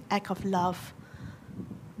heroic act of love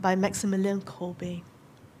by Maximilian Kolbe."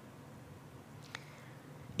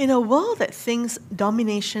 In a world that thinks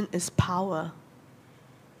domination is power,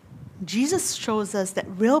 Jesus shows us that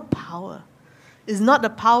real power is not the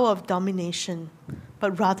power of domination,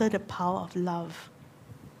 but rather the power of love.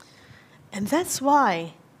 And that's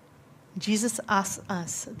why Jesus asks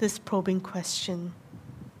us this probing question: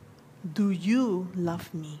 do you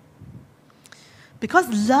love me?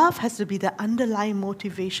 Because love has to be the underlying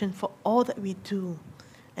motivation for all that we do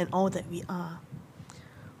and all that we are.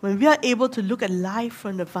 When we are able to look at life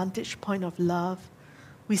from the vantage point of love,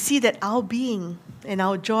 we see that our being and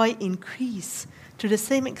our joy increase to the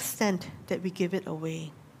same extent that we give it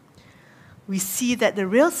away. We see that the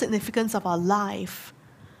real significance of our life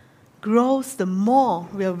grows the more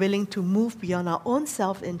we are willing to move beyond our own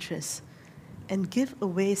self-interest and give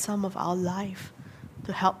away some of our life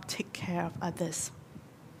to help take care of others.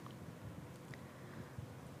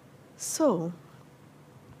 So,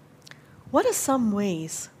 what are some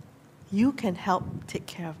ways you can help take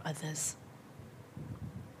care of others?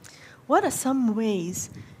 What are some ways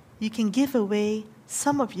you can give away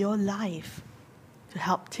some of your life to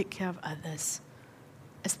help take care of others,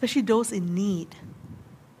 especially those in need,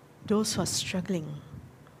 those who are struggling,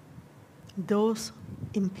 those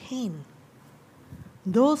in pain,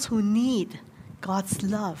 those who need God's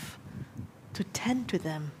love to tend to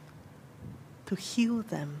them, to heal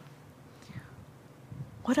them?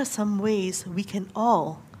 What are some ways we can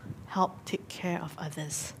all help take care of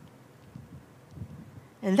others?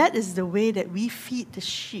 And that is the way that we feed the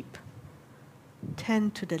sheep,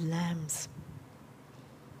 tend to the lambs.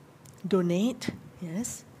 Donate,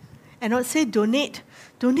 yes. And I would say donate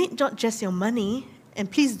not just your money, and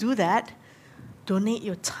please do that. Donate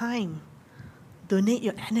your time, donate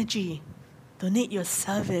your energy, donate your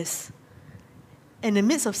service. In the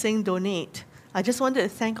midst of saying donate, I just wanted to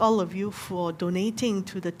thank all of you for donating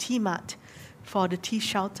to the tea mart for the tea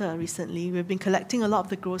shelter recently. We've been collecting a lot of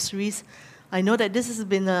the groceries. I know that this has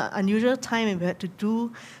been an unusual time and we had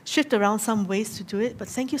to shift around some ways to do it, but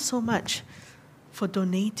thank you so much for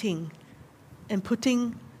donating and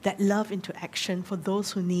putting that love into action for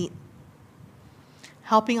those who need.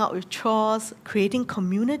 Helping out with chores, creating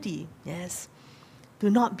community, yes. Do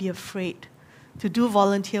not be afraid to do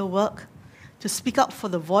volunteer work, to speak up for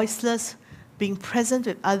the voiceless, being present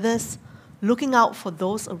with others, looking out for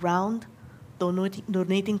those around,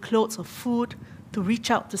 donating clothes or food, to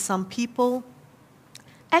reach out to some people.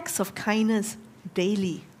 Acts of kindness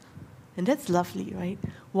daily. And that's lovely, right?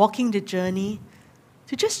 Walking the journey,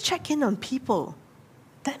 to just check in on people.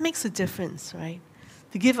 That makes a difference, right?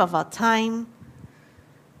 To give of our time,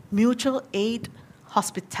 mutual aid,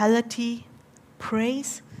 hospitality,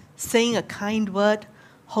 praise, saying a kind word,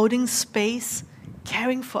 holding space,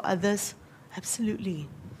 caring for others. Absolutely.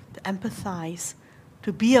 To empathize,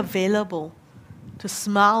 to be available, to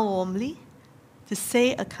smile warmly, to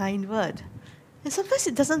say a kind word. And sometimes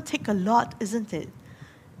it doesn't take a lot, isn't it?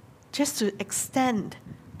 Just to extend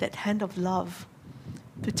that hand of love,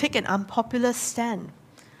 to take an unpopular stand,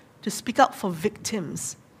 to speak up for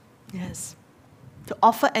victims, yes, to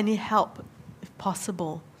offer any help if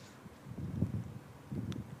possible,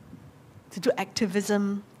 to do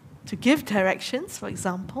activism, to give directions, for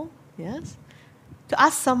example, yes, to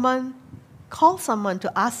ask someone, call someone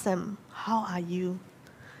to ask them, how are you?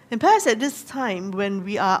 And perhaps at this time when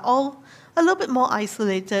we are all a little bit more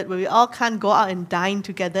isolated, where we all can't go out and dine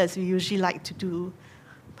together as we usually like to do,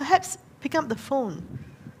 perhaps pick up the phone,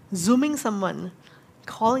 Zooming someone,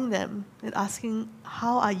 calling them and asking,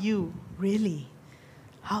 how are you really?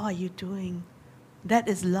 How are you doing? That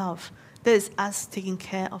is love. That is us taking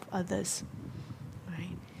care of others.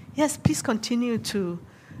 Right? Yes, please continue to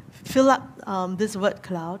fill up this word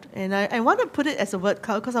cloud. And I want to put it as a word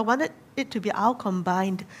cloud because I wanted it to be our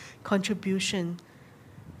combined contribution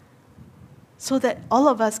so that all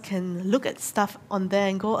of us can look at stuff on there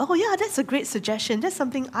and go, oh yeah, that's a great suggestion. That's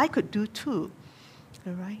something I could do too.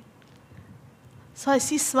 All right? So I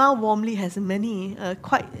see Smile Warmly has many,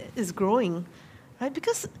 is growing, right?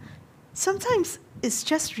 Because sometimes it's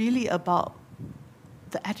just really about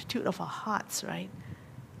the attitude of our hearts, right?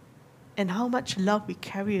 And how much love we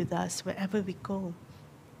carry with us wherever we go.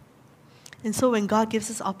 And so when God gives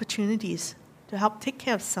us opportunities to help take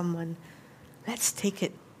care of someone, let's take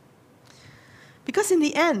it. Because in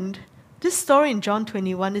the end, this story in John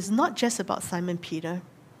 21 is not just about Simon Peter,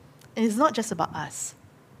 and it's not just about us.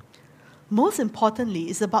 Most importantly,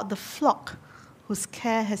 it's about the flock whose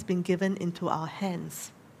care has been given into our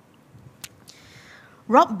hands.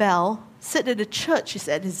 Rob Bell said that the church is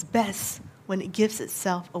at its best when it gives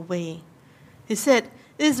itself away. He said,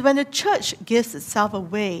 it is when the church gives itself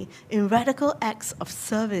away in radical acts of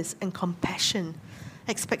service and compassion,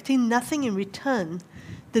 expecting nothing in return,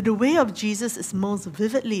 that the way of Jesus is most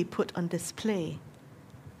vividly put on display.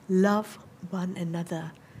 love one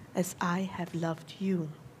another as I have loved you.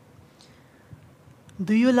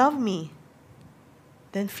 Do you love me?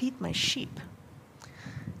 Then feed my sheep.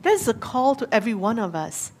 That is a call to every one of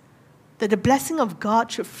us, that the blessing of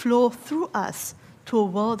God should flow through us to a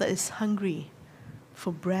world that is hungry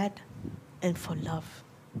for bread and for love.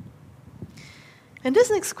 And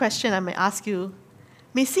this next question I may ask you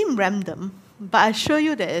may seem random, but I assure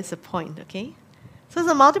you there is a point, okay? So it's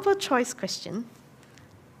a multiple choice question.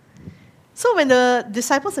 So when the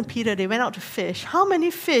disciples and Peter, they went out to fish, how many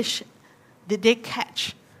fish did they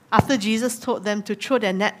catch after Jesus told them to throw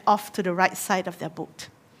their net off to the right side of their boat?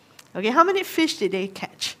 Okay, how many fish did they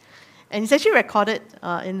catch? And it's actually recorded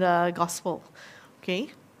in the gospel. Okay,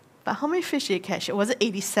 but how many fish did they catch? Was it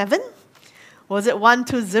 87? Was it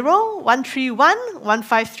 120, 131,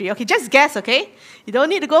 153? Okay, just guess, okay? You don't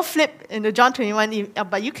need to go flip into John 21,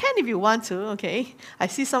 but you can if you want to, okay? I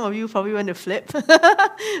see some of you probably want to flip.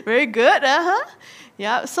 Very good,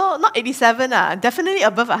 Yeah, so not 87, definitely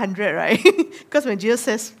above 100, right? Because when Jesus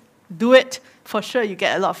says, do it, for sure you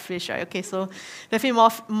get a lot of fish, right? Okay, so definitely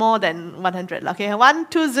more than 100. Okay,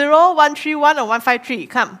 120, 131, or 153,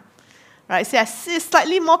 come. Right, so I see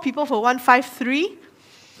slightly more people for 153.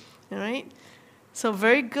 All right, so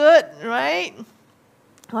very good, right?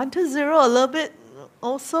 120, a little bit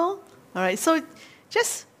also. All right, so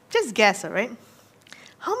just guess, all right?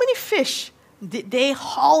 How many fish did they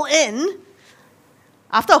haul in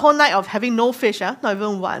after a whole night of having no fish, not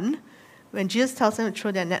even one, when Jesus tells them to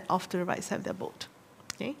throw their net off to the right side of their boat?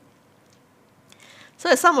 Okay? So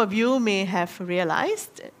as some of you may have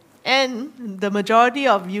realized, and the majority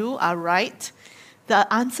of you are right,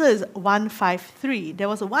 the answer is 153. There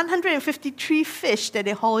was 153 fish that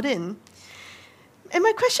they hauled in. And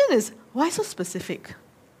my question is, why so specific?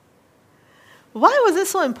 Why was it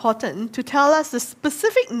so important to tell us the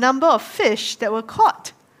specific number of fish that were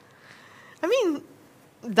caught? I mean,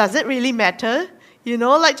 does it really matter? You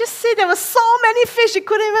know, like just say there were so many fish, you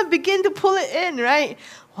couldn't even begin to pull it in, right?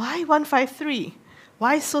 Why 153?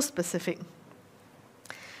 Why so specific?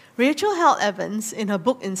 Rachel Held Evans, in her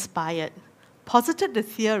book Inspired, posited the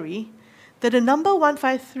theory that the number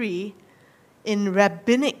 153 in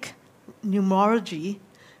rabbinic numerology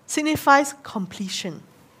signifies completion.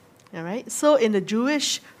 All right? So in the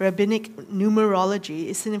Jewish rabbinic numerology,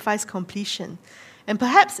 it signifies completion. And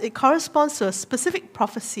perhaps it corresponds to a specific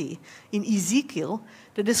prophecy in Ezekiel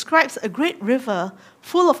that describes a great river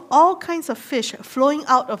full of all kinds of fish flowing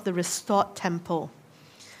out of the restored temple.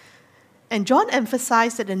 And John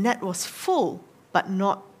emphasized that the net was full but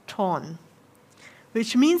not torn,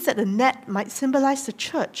 which means that the net might symbolize the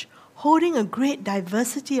church holding a great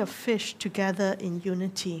diversity of fish together in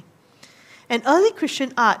unity. And early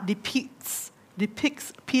Christian art depicts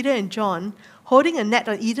Peter and John holding a net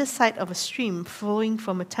on either side of a stream flowing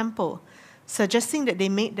from a temple, suggesting that they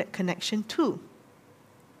made that connection too.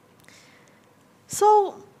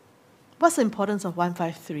 So, what's the importance of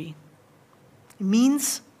 153? It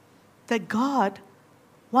means that God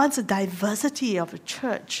wants a diversity of a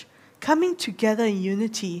church coming together in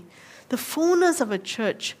unity, the fullness of a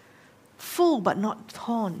church, full but not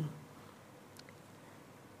torn.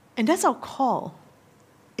 And that's our call.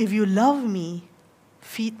 If you love me,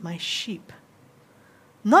 feed my sheep.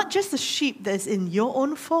 Not just the sheep that is in your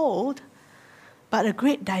own fold, but a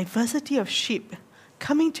great diversity of sheep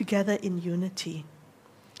coming together in unity.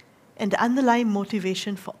 And the underlying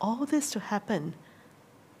motivation for all this to happen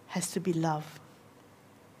has to be love.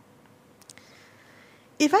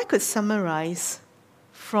 If I could summarize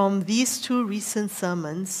from these two recent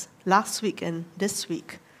sermons, last week and this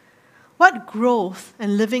week, what growth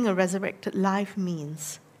and living a resurrected life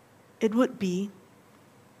means, it would be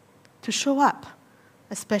to show up,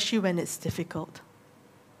 especially when it's difficult.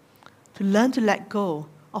 To learn to let go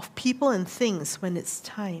of people and things when it's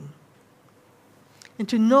time. And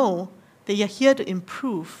to know that you're here to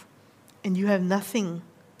improve and you have nothing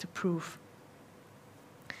to prove.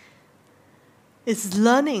 It's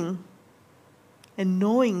learning and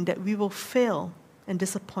knowing that we will fail and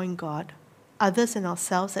disappoint God, others and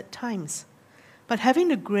ourselves at times. But having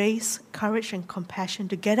the grace, courage, and compassion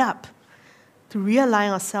to get up, to realign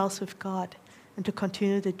ourselves with God, and to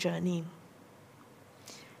continue the journey.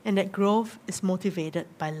 And that growth is motivated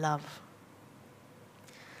by love.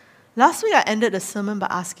 Last week I ended the sermon by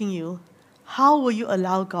asking you, how will you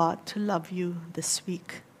allow God to love you this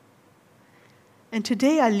week? And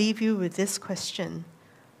today I leave you with this question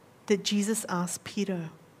that Jesus asked Peter.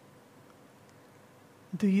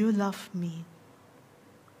 Do you love me?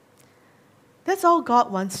 That's all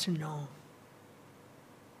God wants to know.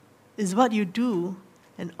 Is what you do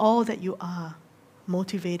and all that you are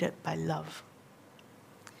motivated by love?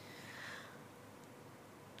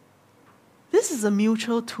 This is a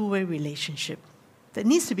mutual two-way relationship that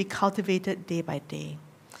needs to be cultivated day by day.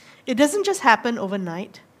 It doesn't just happen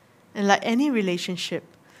overnight, and like any relationship,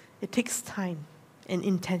 it takes time and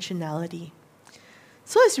intentionality.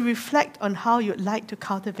 So as you reflect on how you'd like to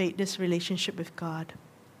cultivate this relationship with God,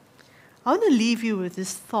 I want to leave you with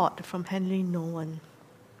this thought from Henry Nouwen.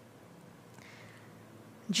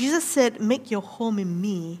 Jesus said, "Make your home in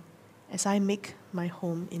me as I make my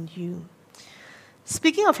home in you."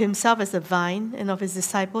 Speaking of himself as the vine and of his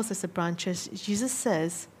disciples as the branches, Jesus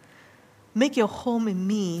says, "Make your home in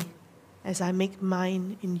me as I make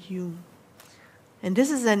mine in you." And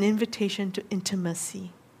this is an invitation to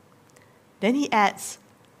intimacy. Then he adds,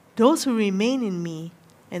 "Those who remain in me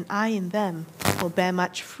and I in them will bear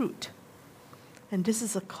much fruit." And this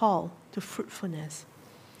is a call to fruitfulness.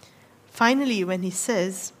 Finally, when he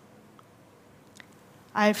says,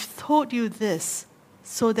 "I've told you this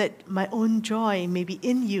so that my own joy may be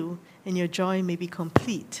in you and your joy may be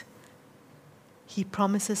complete," he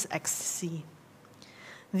promises ecstasy.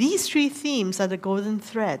 These three themes are the golden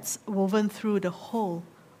threads woven through the whole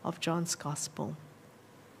of John's Gospel.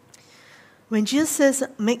 When Jesus says,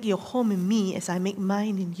 "Make your home in me as I make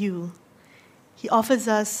mine in you," he offers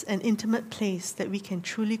us an intimate place that we can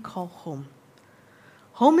truly call home.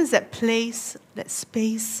 Home is that place, that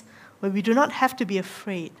space where we do not have to be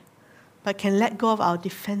afraid, but can let go of our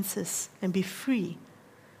defenses and be free.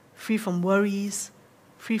 Free from worries,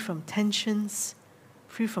 free from tensions,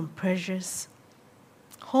 free from pressures.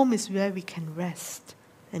 Home is where we can rest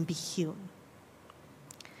and be healed.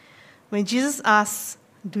 When Jesus asks,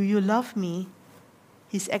 "Do you love me?"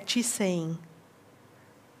 he's actually saying,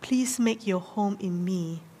 "Please make your home in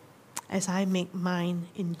me as I make mine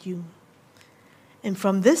in you." And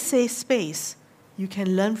from this safe space, you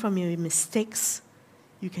can learn from your mistakes,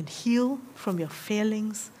 you can heal from your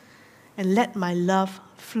failings, and let my love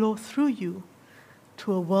flow through you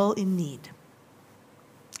to a world in need.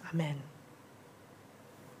 Amen.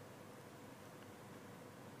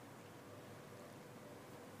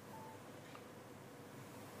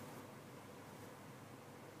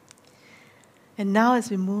 And now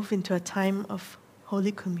as we move into a time of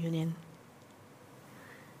Holy Communion,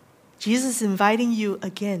 Jesus is inviting you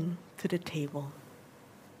again to the table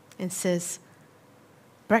and says,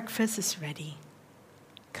 "Breakfast is ready.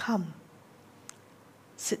 Come,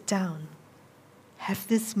 sit down, have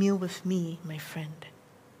this meal with me, my friend."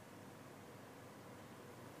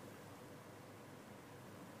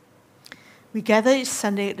 We gather each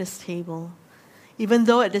Sunday at this table. Even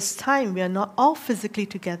though at this time we are not all physically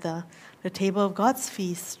together, the table of God's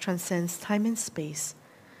feast transcends time and space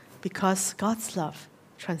because God's love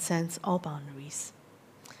transcends all boundaries.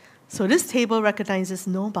 So this table recognizes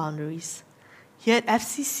no boundaries. Here at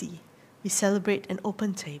FCC, we celebrate an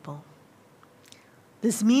open table.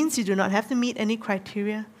 This means you do not have to meet any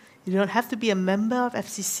criteria. You do not have to be a member of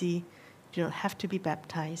FCC. You do not have to be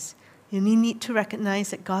baptized. You only need to recognize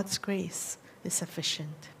that God's grace is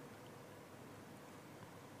sufficient.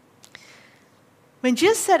 When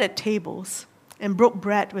Jesus sat at tables and broke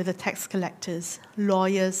bread with the tax collectors,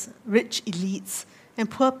 lawyers, rich elites, and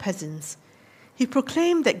poor peasants, he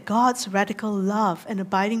proclaimed that God's radical love and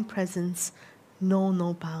abiding presence know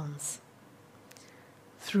no bounds.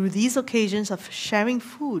 Through these occasions of sharing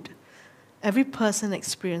food, every person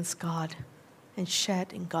experienced God and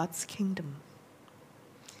shared in God's kingdom.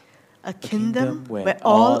 A kingdom where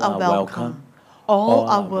all are welcome, all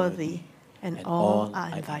are worthy, and all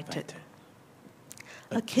are invited.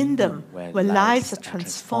 A kingdom where lives are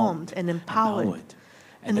transformed and empowered,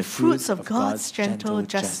 and the fruits of God's gentle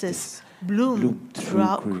justice bloom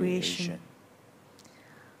throughout creation.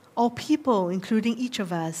 All people, including each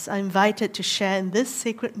of us, are invited to share in this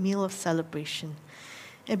sacred meal of celebration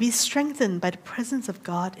and be strengthened by the presence of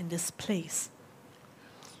God in this place.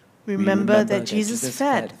 Remember that Jesus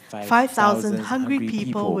fed 5,000 hungry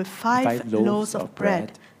people with 5 loaves of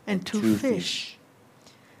bread and 2 fish.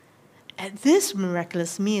 At this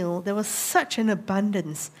miraculous meal, there was such an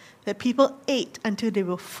abundance that people ate until they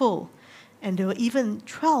were full, and there were even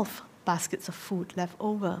 12 baskets of food left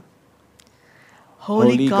over.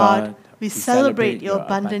 Holy God, we celebrate your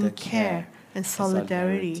abundant care and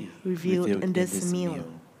solidarity revealed in this meal.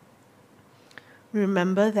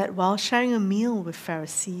 Remember that while sharing a meal with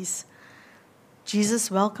Pharisees,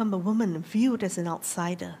 Jesus welcomed a woman viewed as an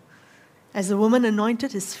outsider. As the woman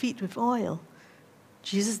anointed his feet with oil,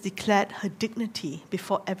 Jesus declared her dignity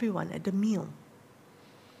before everyone at the meal.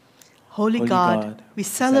 Holy God, we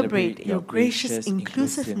celebrate your gracious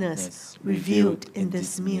inclusiveness revealed in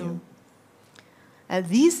this meal. At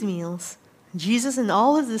these meals, Jesus and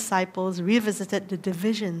all his disciples resisted the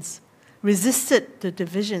divisions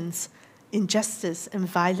injustice and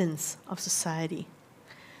violence of society.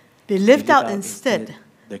 They lived out instead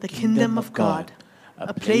the kingdom of God,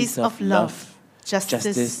 a place of love,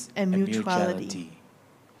 justice, and mutuality.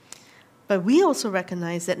 But we also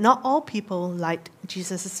recognize that not all people liked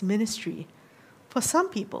Jesus' ministry. For some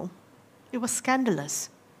people, it was scandalous.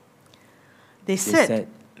 They said,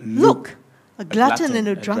 "Look, a glutton and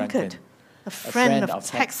a drunkard, a friend of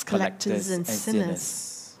tax collectors and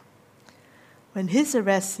sinners." When his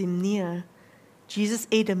arrest seemed near, Jesus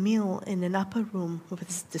ate a meal in an upper room with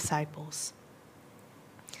his disciples.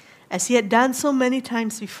 As he had done so many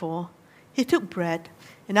times before, he took bread,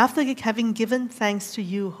 and after having given thanks to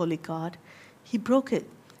you, Holy God, he broke it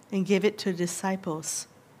and gave it to the disciples,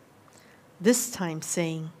 this time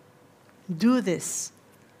saying, "Do this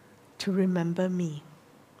to remember me."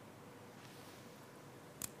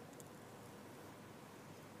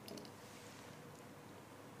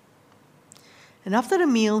 And after the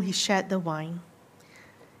meal, he shared the wine,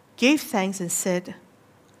 gave thanks, and said,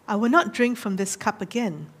 "I will not drink from this cup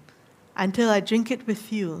again until I drink it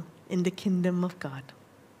with you in the kingdom of God."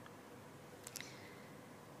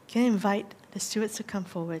 Can I invite the stewards to come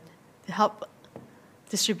forward to help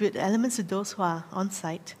distribute the elements to those who are on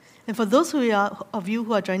site? And for those of you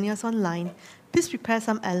who are joining us online, please prepare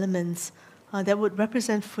some elements that would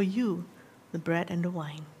represent for you the bread and the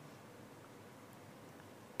wine.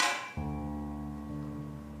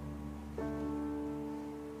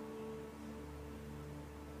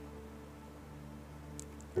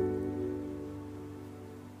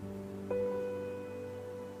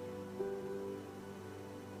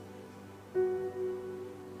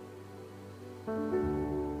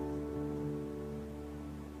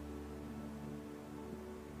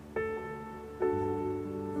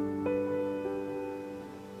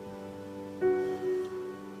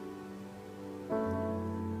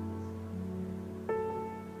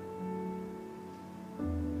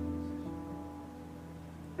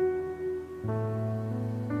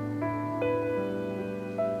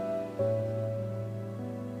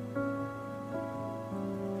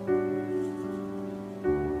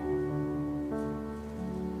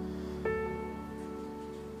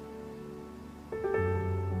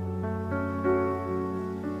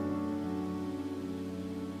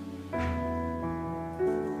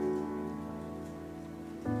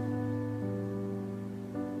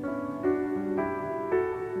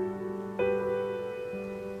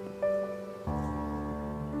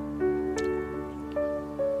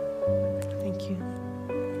 Thank you.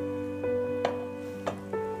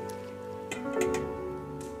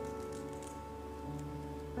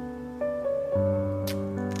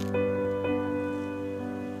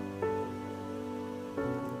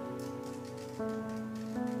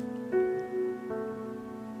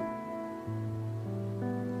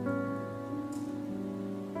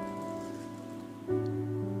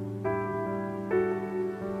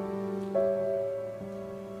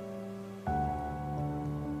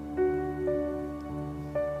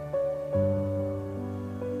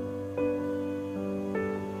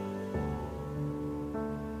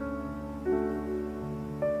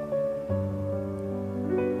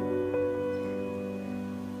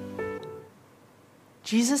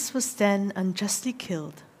 Jesus was then unjustly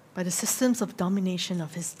killed by the systems of domination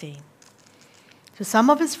of his day. To some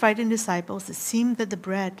of his frightened disciples, it seemed that the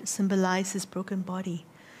bread symbolized his broken body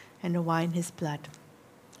and the wine his blood.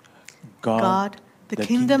 God, the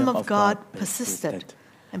kingdom of God persisted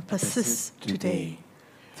and persists today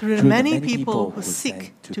through the many people who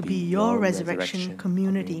seek to be your resurrection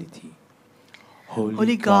community.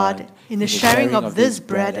 Holy God, in the sharing of this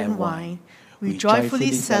bread and wine, we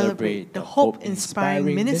joyfully celebrate the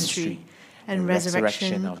hope-inspiring ministry and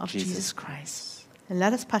resurrection of Jesus Christ. And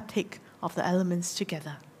let us partake of the elements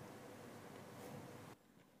together.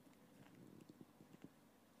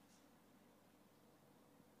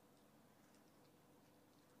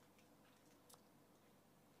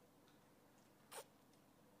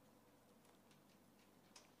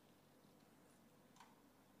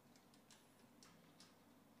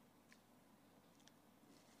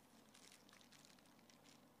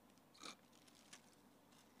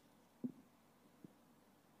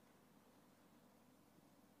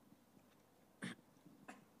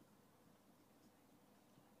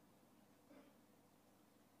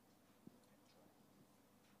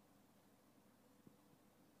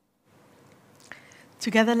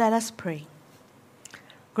 Together let us pray.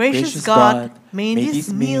 Gracious God, may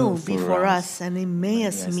this meal be for us an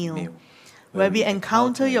Emmaus meal, where we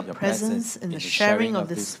encounter your presence in the sharing of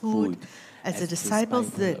this food as the disciples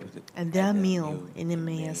did at their meal in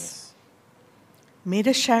Emmaus. May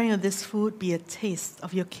the sharing of this food be a taste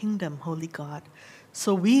of your kingdom, Holy God,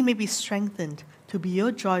 so we may be strengthened to be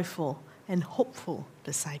your joyful and hopeful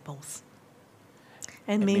disciples.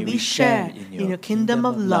 And may we share in your kingdom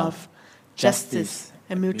of love, justice,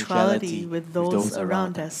 and mutuality with those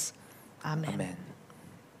around us. Amen. Amen.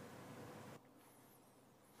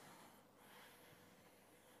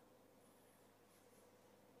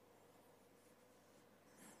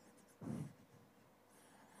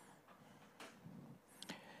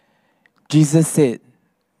 Jesus said,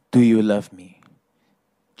 "Do you love me?"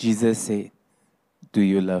 Jesus said, "Do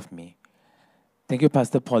you love me?" Thank you,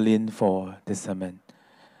 Pastor Pauline, for the sermon.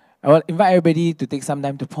 I will invite everybody to take some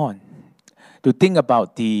time to ponder, to think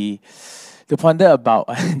about to ponder about,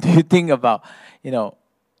 do you think about,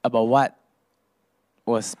 about what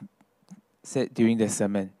was said during the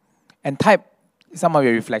sermon, and type some of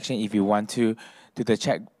your reflection if you want to the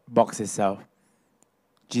chat box itself.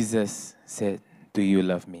 Jesus said, "Do you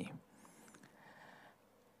love me?"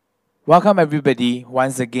 Welcome everybody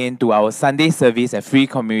once again to our Sunday service at Free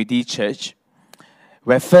Community Church,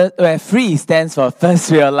 where free stands for first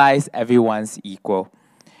realize everyone's equal.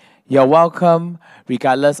 You're welcome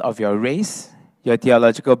regardless of your race, your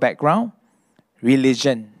theological background,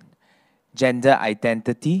 religion, gender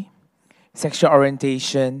identity, sexual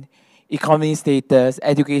orientation, economic status,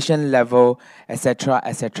 education level, etc.,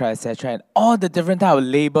 etc., etc., and all the different type of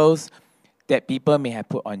labels that people may have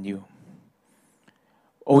put on you.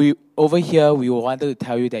 Over here, we wanted to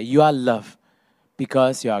tell you that you are loved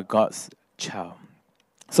because you are God's child.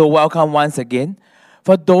 So welcome once again.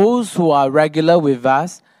 For those who are regular with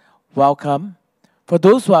us, welcome. For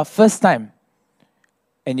those who are first time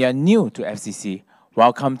and you're new to FCC,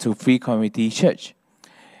 welcome to Free Community Church.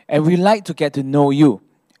 And we'd like to get to know you.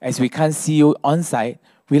 As we can't see you on site,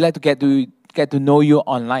 we'd like to get to know you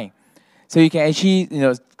online. So you can actually,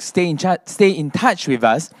 stay in touch with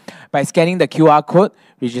us by scanning the QR code,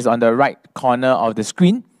 which is on the right corner of the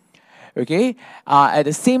screen. Okay. At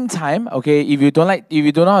the same time, okay, if you don't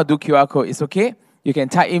know how to do QR code, it's okay. You can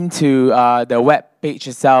type into the web page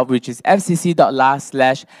itself, which is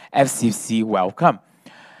fcc.la/FCC welcome.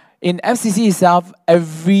 In FCC itself,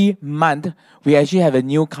 every month we actually have a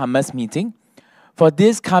newcomers meeting. For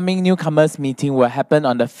this coming newcomers meeting will happen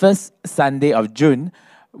on the first Sunday of June,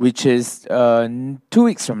 which is 2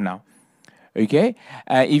 weeks from now. Okay,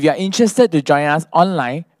 if you are interested to join us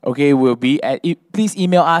online, okay, please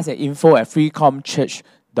email us at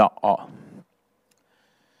info@freecomchurch.org.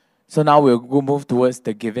 So now we'll move towards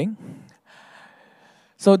the giving.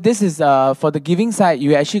 So this is for the giving side.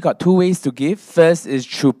 You actually got two ways to give. First is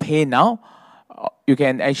through Pay Now. You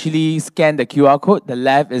can actually scan the QR code. The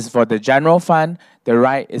left is for the general fund. The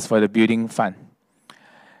right is for the building fund.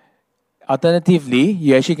 Alternatively,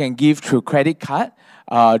 you actually can give through credit card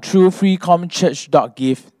through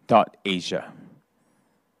freecomchurch.give.asia.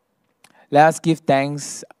 Let us give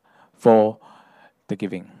thanks for the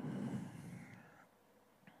giving.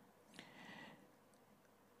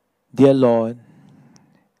 Dear Lord,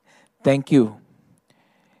 thank you.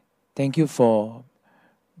 Thank you for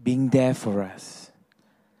being there for us.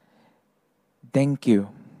 Thank you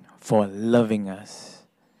for loving us.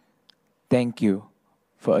 Thank you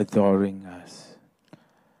for adoring us.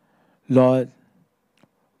 Lord,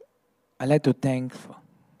 I'd like to thank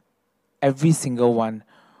every single one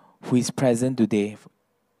who is present today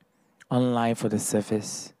online for the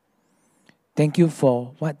service. Thank you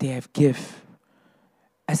for what they have given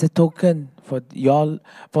as a token for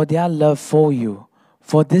their love for you,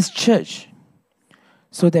 for this church,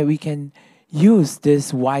 so that we can use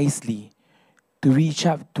this wisely to reach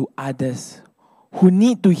out to others who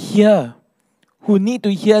need to hear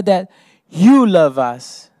that you love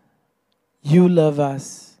us. You love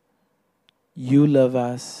us. You love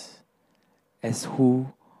us as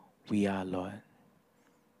who we are, Lord.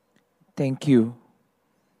 Thank you.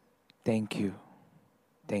 Thank you.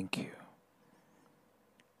 Thank you.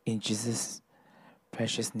 In Jesus'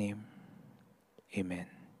 precious name, amen.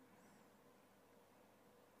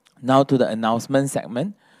 Now to the announcement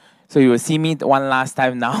segment. So you will see me one last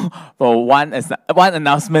time now for one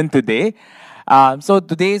announcement today. So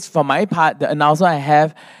today, for my part, the announcement I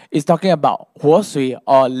have is talking about 活水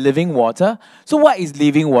or living water. So what is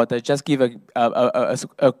living water? Just give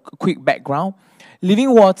a quick background.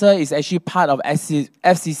 Living water is actually part of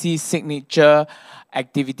FCC's signature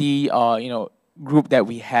activity, or group that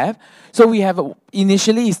we have. So we have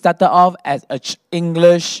initially started off as a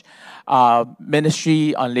English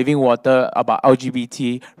ministry on living water about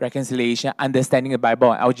LGBT reconciliation, understanding the Bible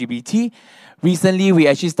on LGBT. Recently, we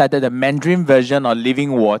actually started the Mandarin version of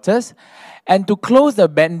Living Waters. And to close the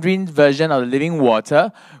Mandarin version of the Living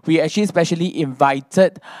Water, we actually specially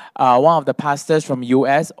invited one of the pastors from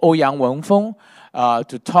US, Ouyang Wenfeng,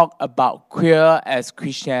 to talk about queer as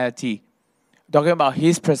Christianity, talking about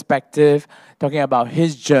his perspective, talking about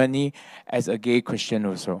his journey as a gay Christian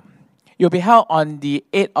also. It will be held on the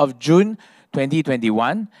 8th of June,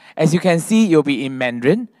 2021. As you can see, it will be in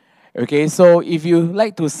Mandarin. Okay, so if you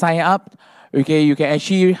like to sign up, okay, you can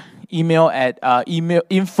actually email at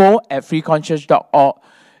info@freeconchurch.org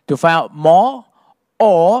to find out more,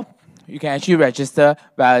 or you can actually register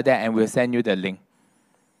via that and we'll send you the link.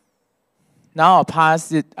 Now I'll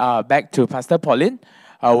pass it back to Pastor Pauline.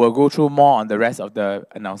 We'll go through more on the rest of the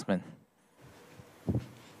announcement.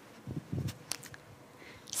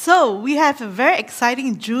 So we have a very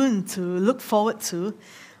exciting June to look forward to.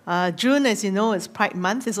 June, as you know, is Pride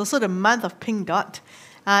Month. It's also the month of Pink Dot.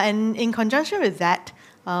 And in conjunction with that,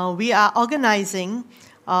 we are organizing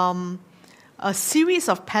a series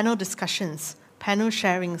of panel discussions, panel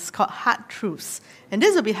sharings called Hard Truths. And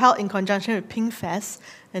this will be held in conjunction with Pink Fest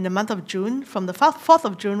in the month of June, from the 4th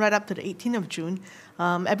of June right up to the 18th of June,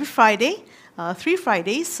 every Friday, 3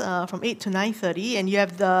 Fridays from 8 to 9:30. And you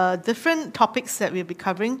have the different topics that we'll be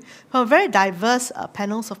covering from very diverse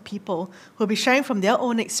panels of people who will be sharing from their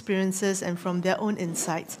own experiences and from their own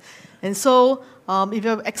insights. And so if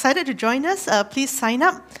you're excited to join us, please sign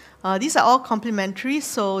up. These are all complimentary,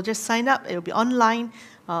 so just sign up. It will be online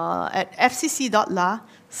at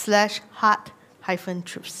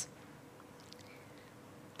fcc.la/heart-truths.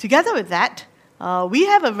 Together with that, we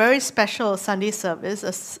have a very special Sunday service,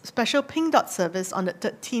 a special Pink Dot service on the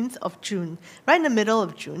 13th of June, right in the middle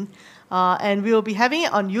of June. And we will be having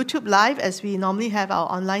it on YouTube Live as we normally have our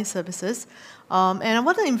online services. And I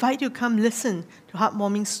want to invite you to come listen to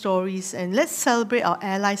heartwarming stories, and let's celebrate our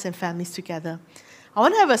allies and families together. I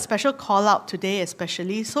want to have a special call out today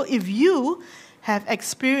especially. So if you have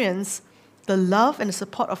experienced the love and the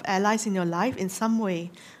support of allies in your life in some way,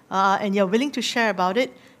 and you're willing to share about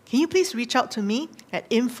it, can you please reach out to me at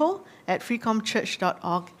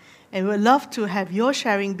info@freecomchurch.org, and we'd love to have your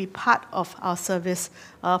sharing be part of our service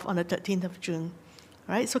on the 13th of June.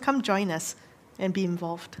 All right, so come join us and be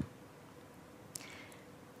involved.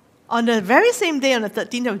 On the very same day, on the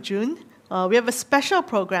 13th of June, we have a special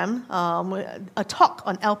program, a talk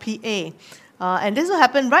on LPA. And this will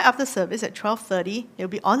happen right after service at 12:30. It will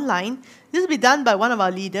be online. This will be done by one of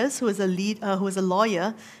our leaders who is a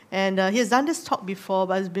lawyer. And he has done this talk before,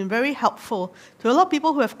 but it's been very helpful to a lot of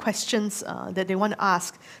people who have questions that they want to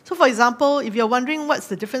ask. So for example, if you're wondering what's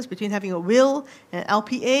the difference between having a will and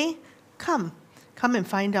LPA, come and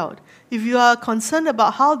find out. If you are concerned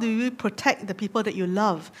about how do you protect the people that you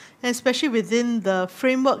love, and especially within the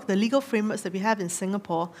framework, the legal frameworks that we have in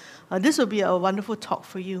Singapore, this will be a wonderful talk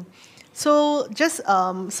for you. So just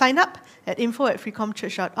sign up at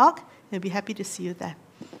info@freecomchurch.org. We'll be happy to see you there.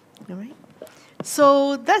 All right.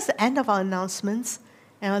 So that's the end of our announcements,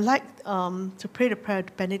 and I'd like to pray the prayer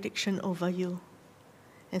of benediction over you.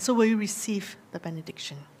 And so will you receive the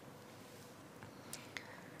benediction?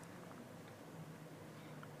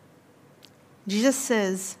 Jesus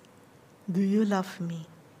says, "Do you love me?"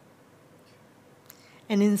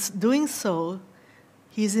 And in doing so,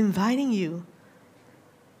 he is inviting you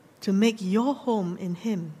to make your home in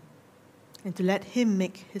him and to let him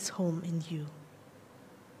make his home in you.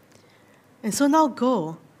 And so now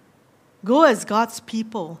go as God's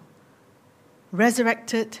people,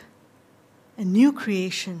 resurrected, a new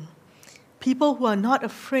creation, people who are not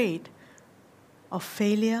afraid of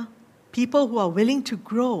failure, people who are willing to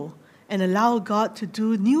grow and allow God to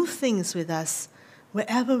do new things with us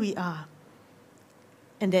wherever we are.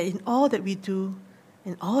 And that in all that we do,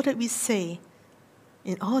 in all that we say,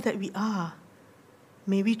 in all that we are,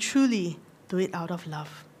 may we truly do it out of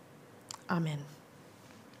love. Amen.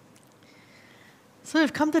 So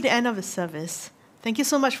we've come to the end of the service. Thank you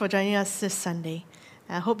so much for joining us this Sunday.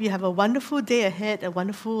 I hope you have a wonderful day ahead, a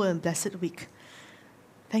wonderful and blessed week.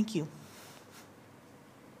 Thank you.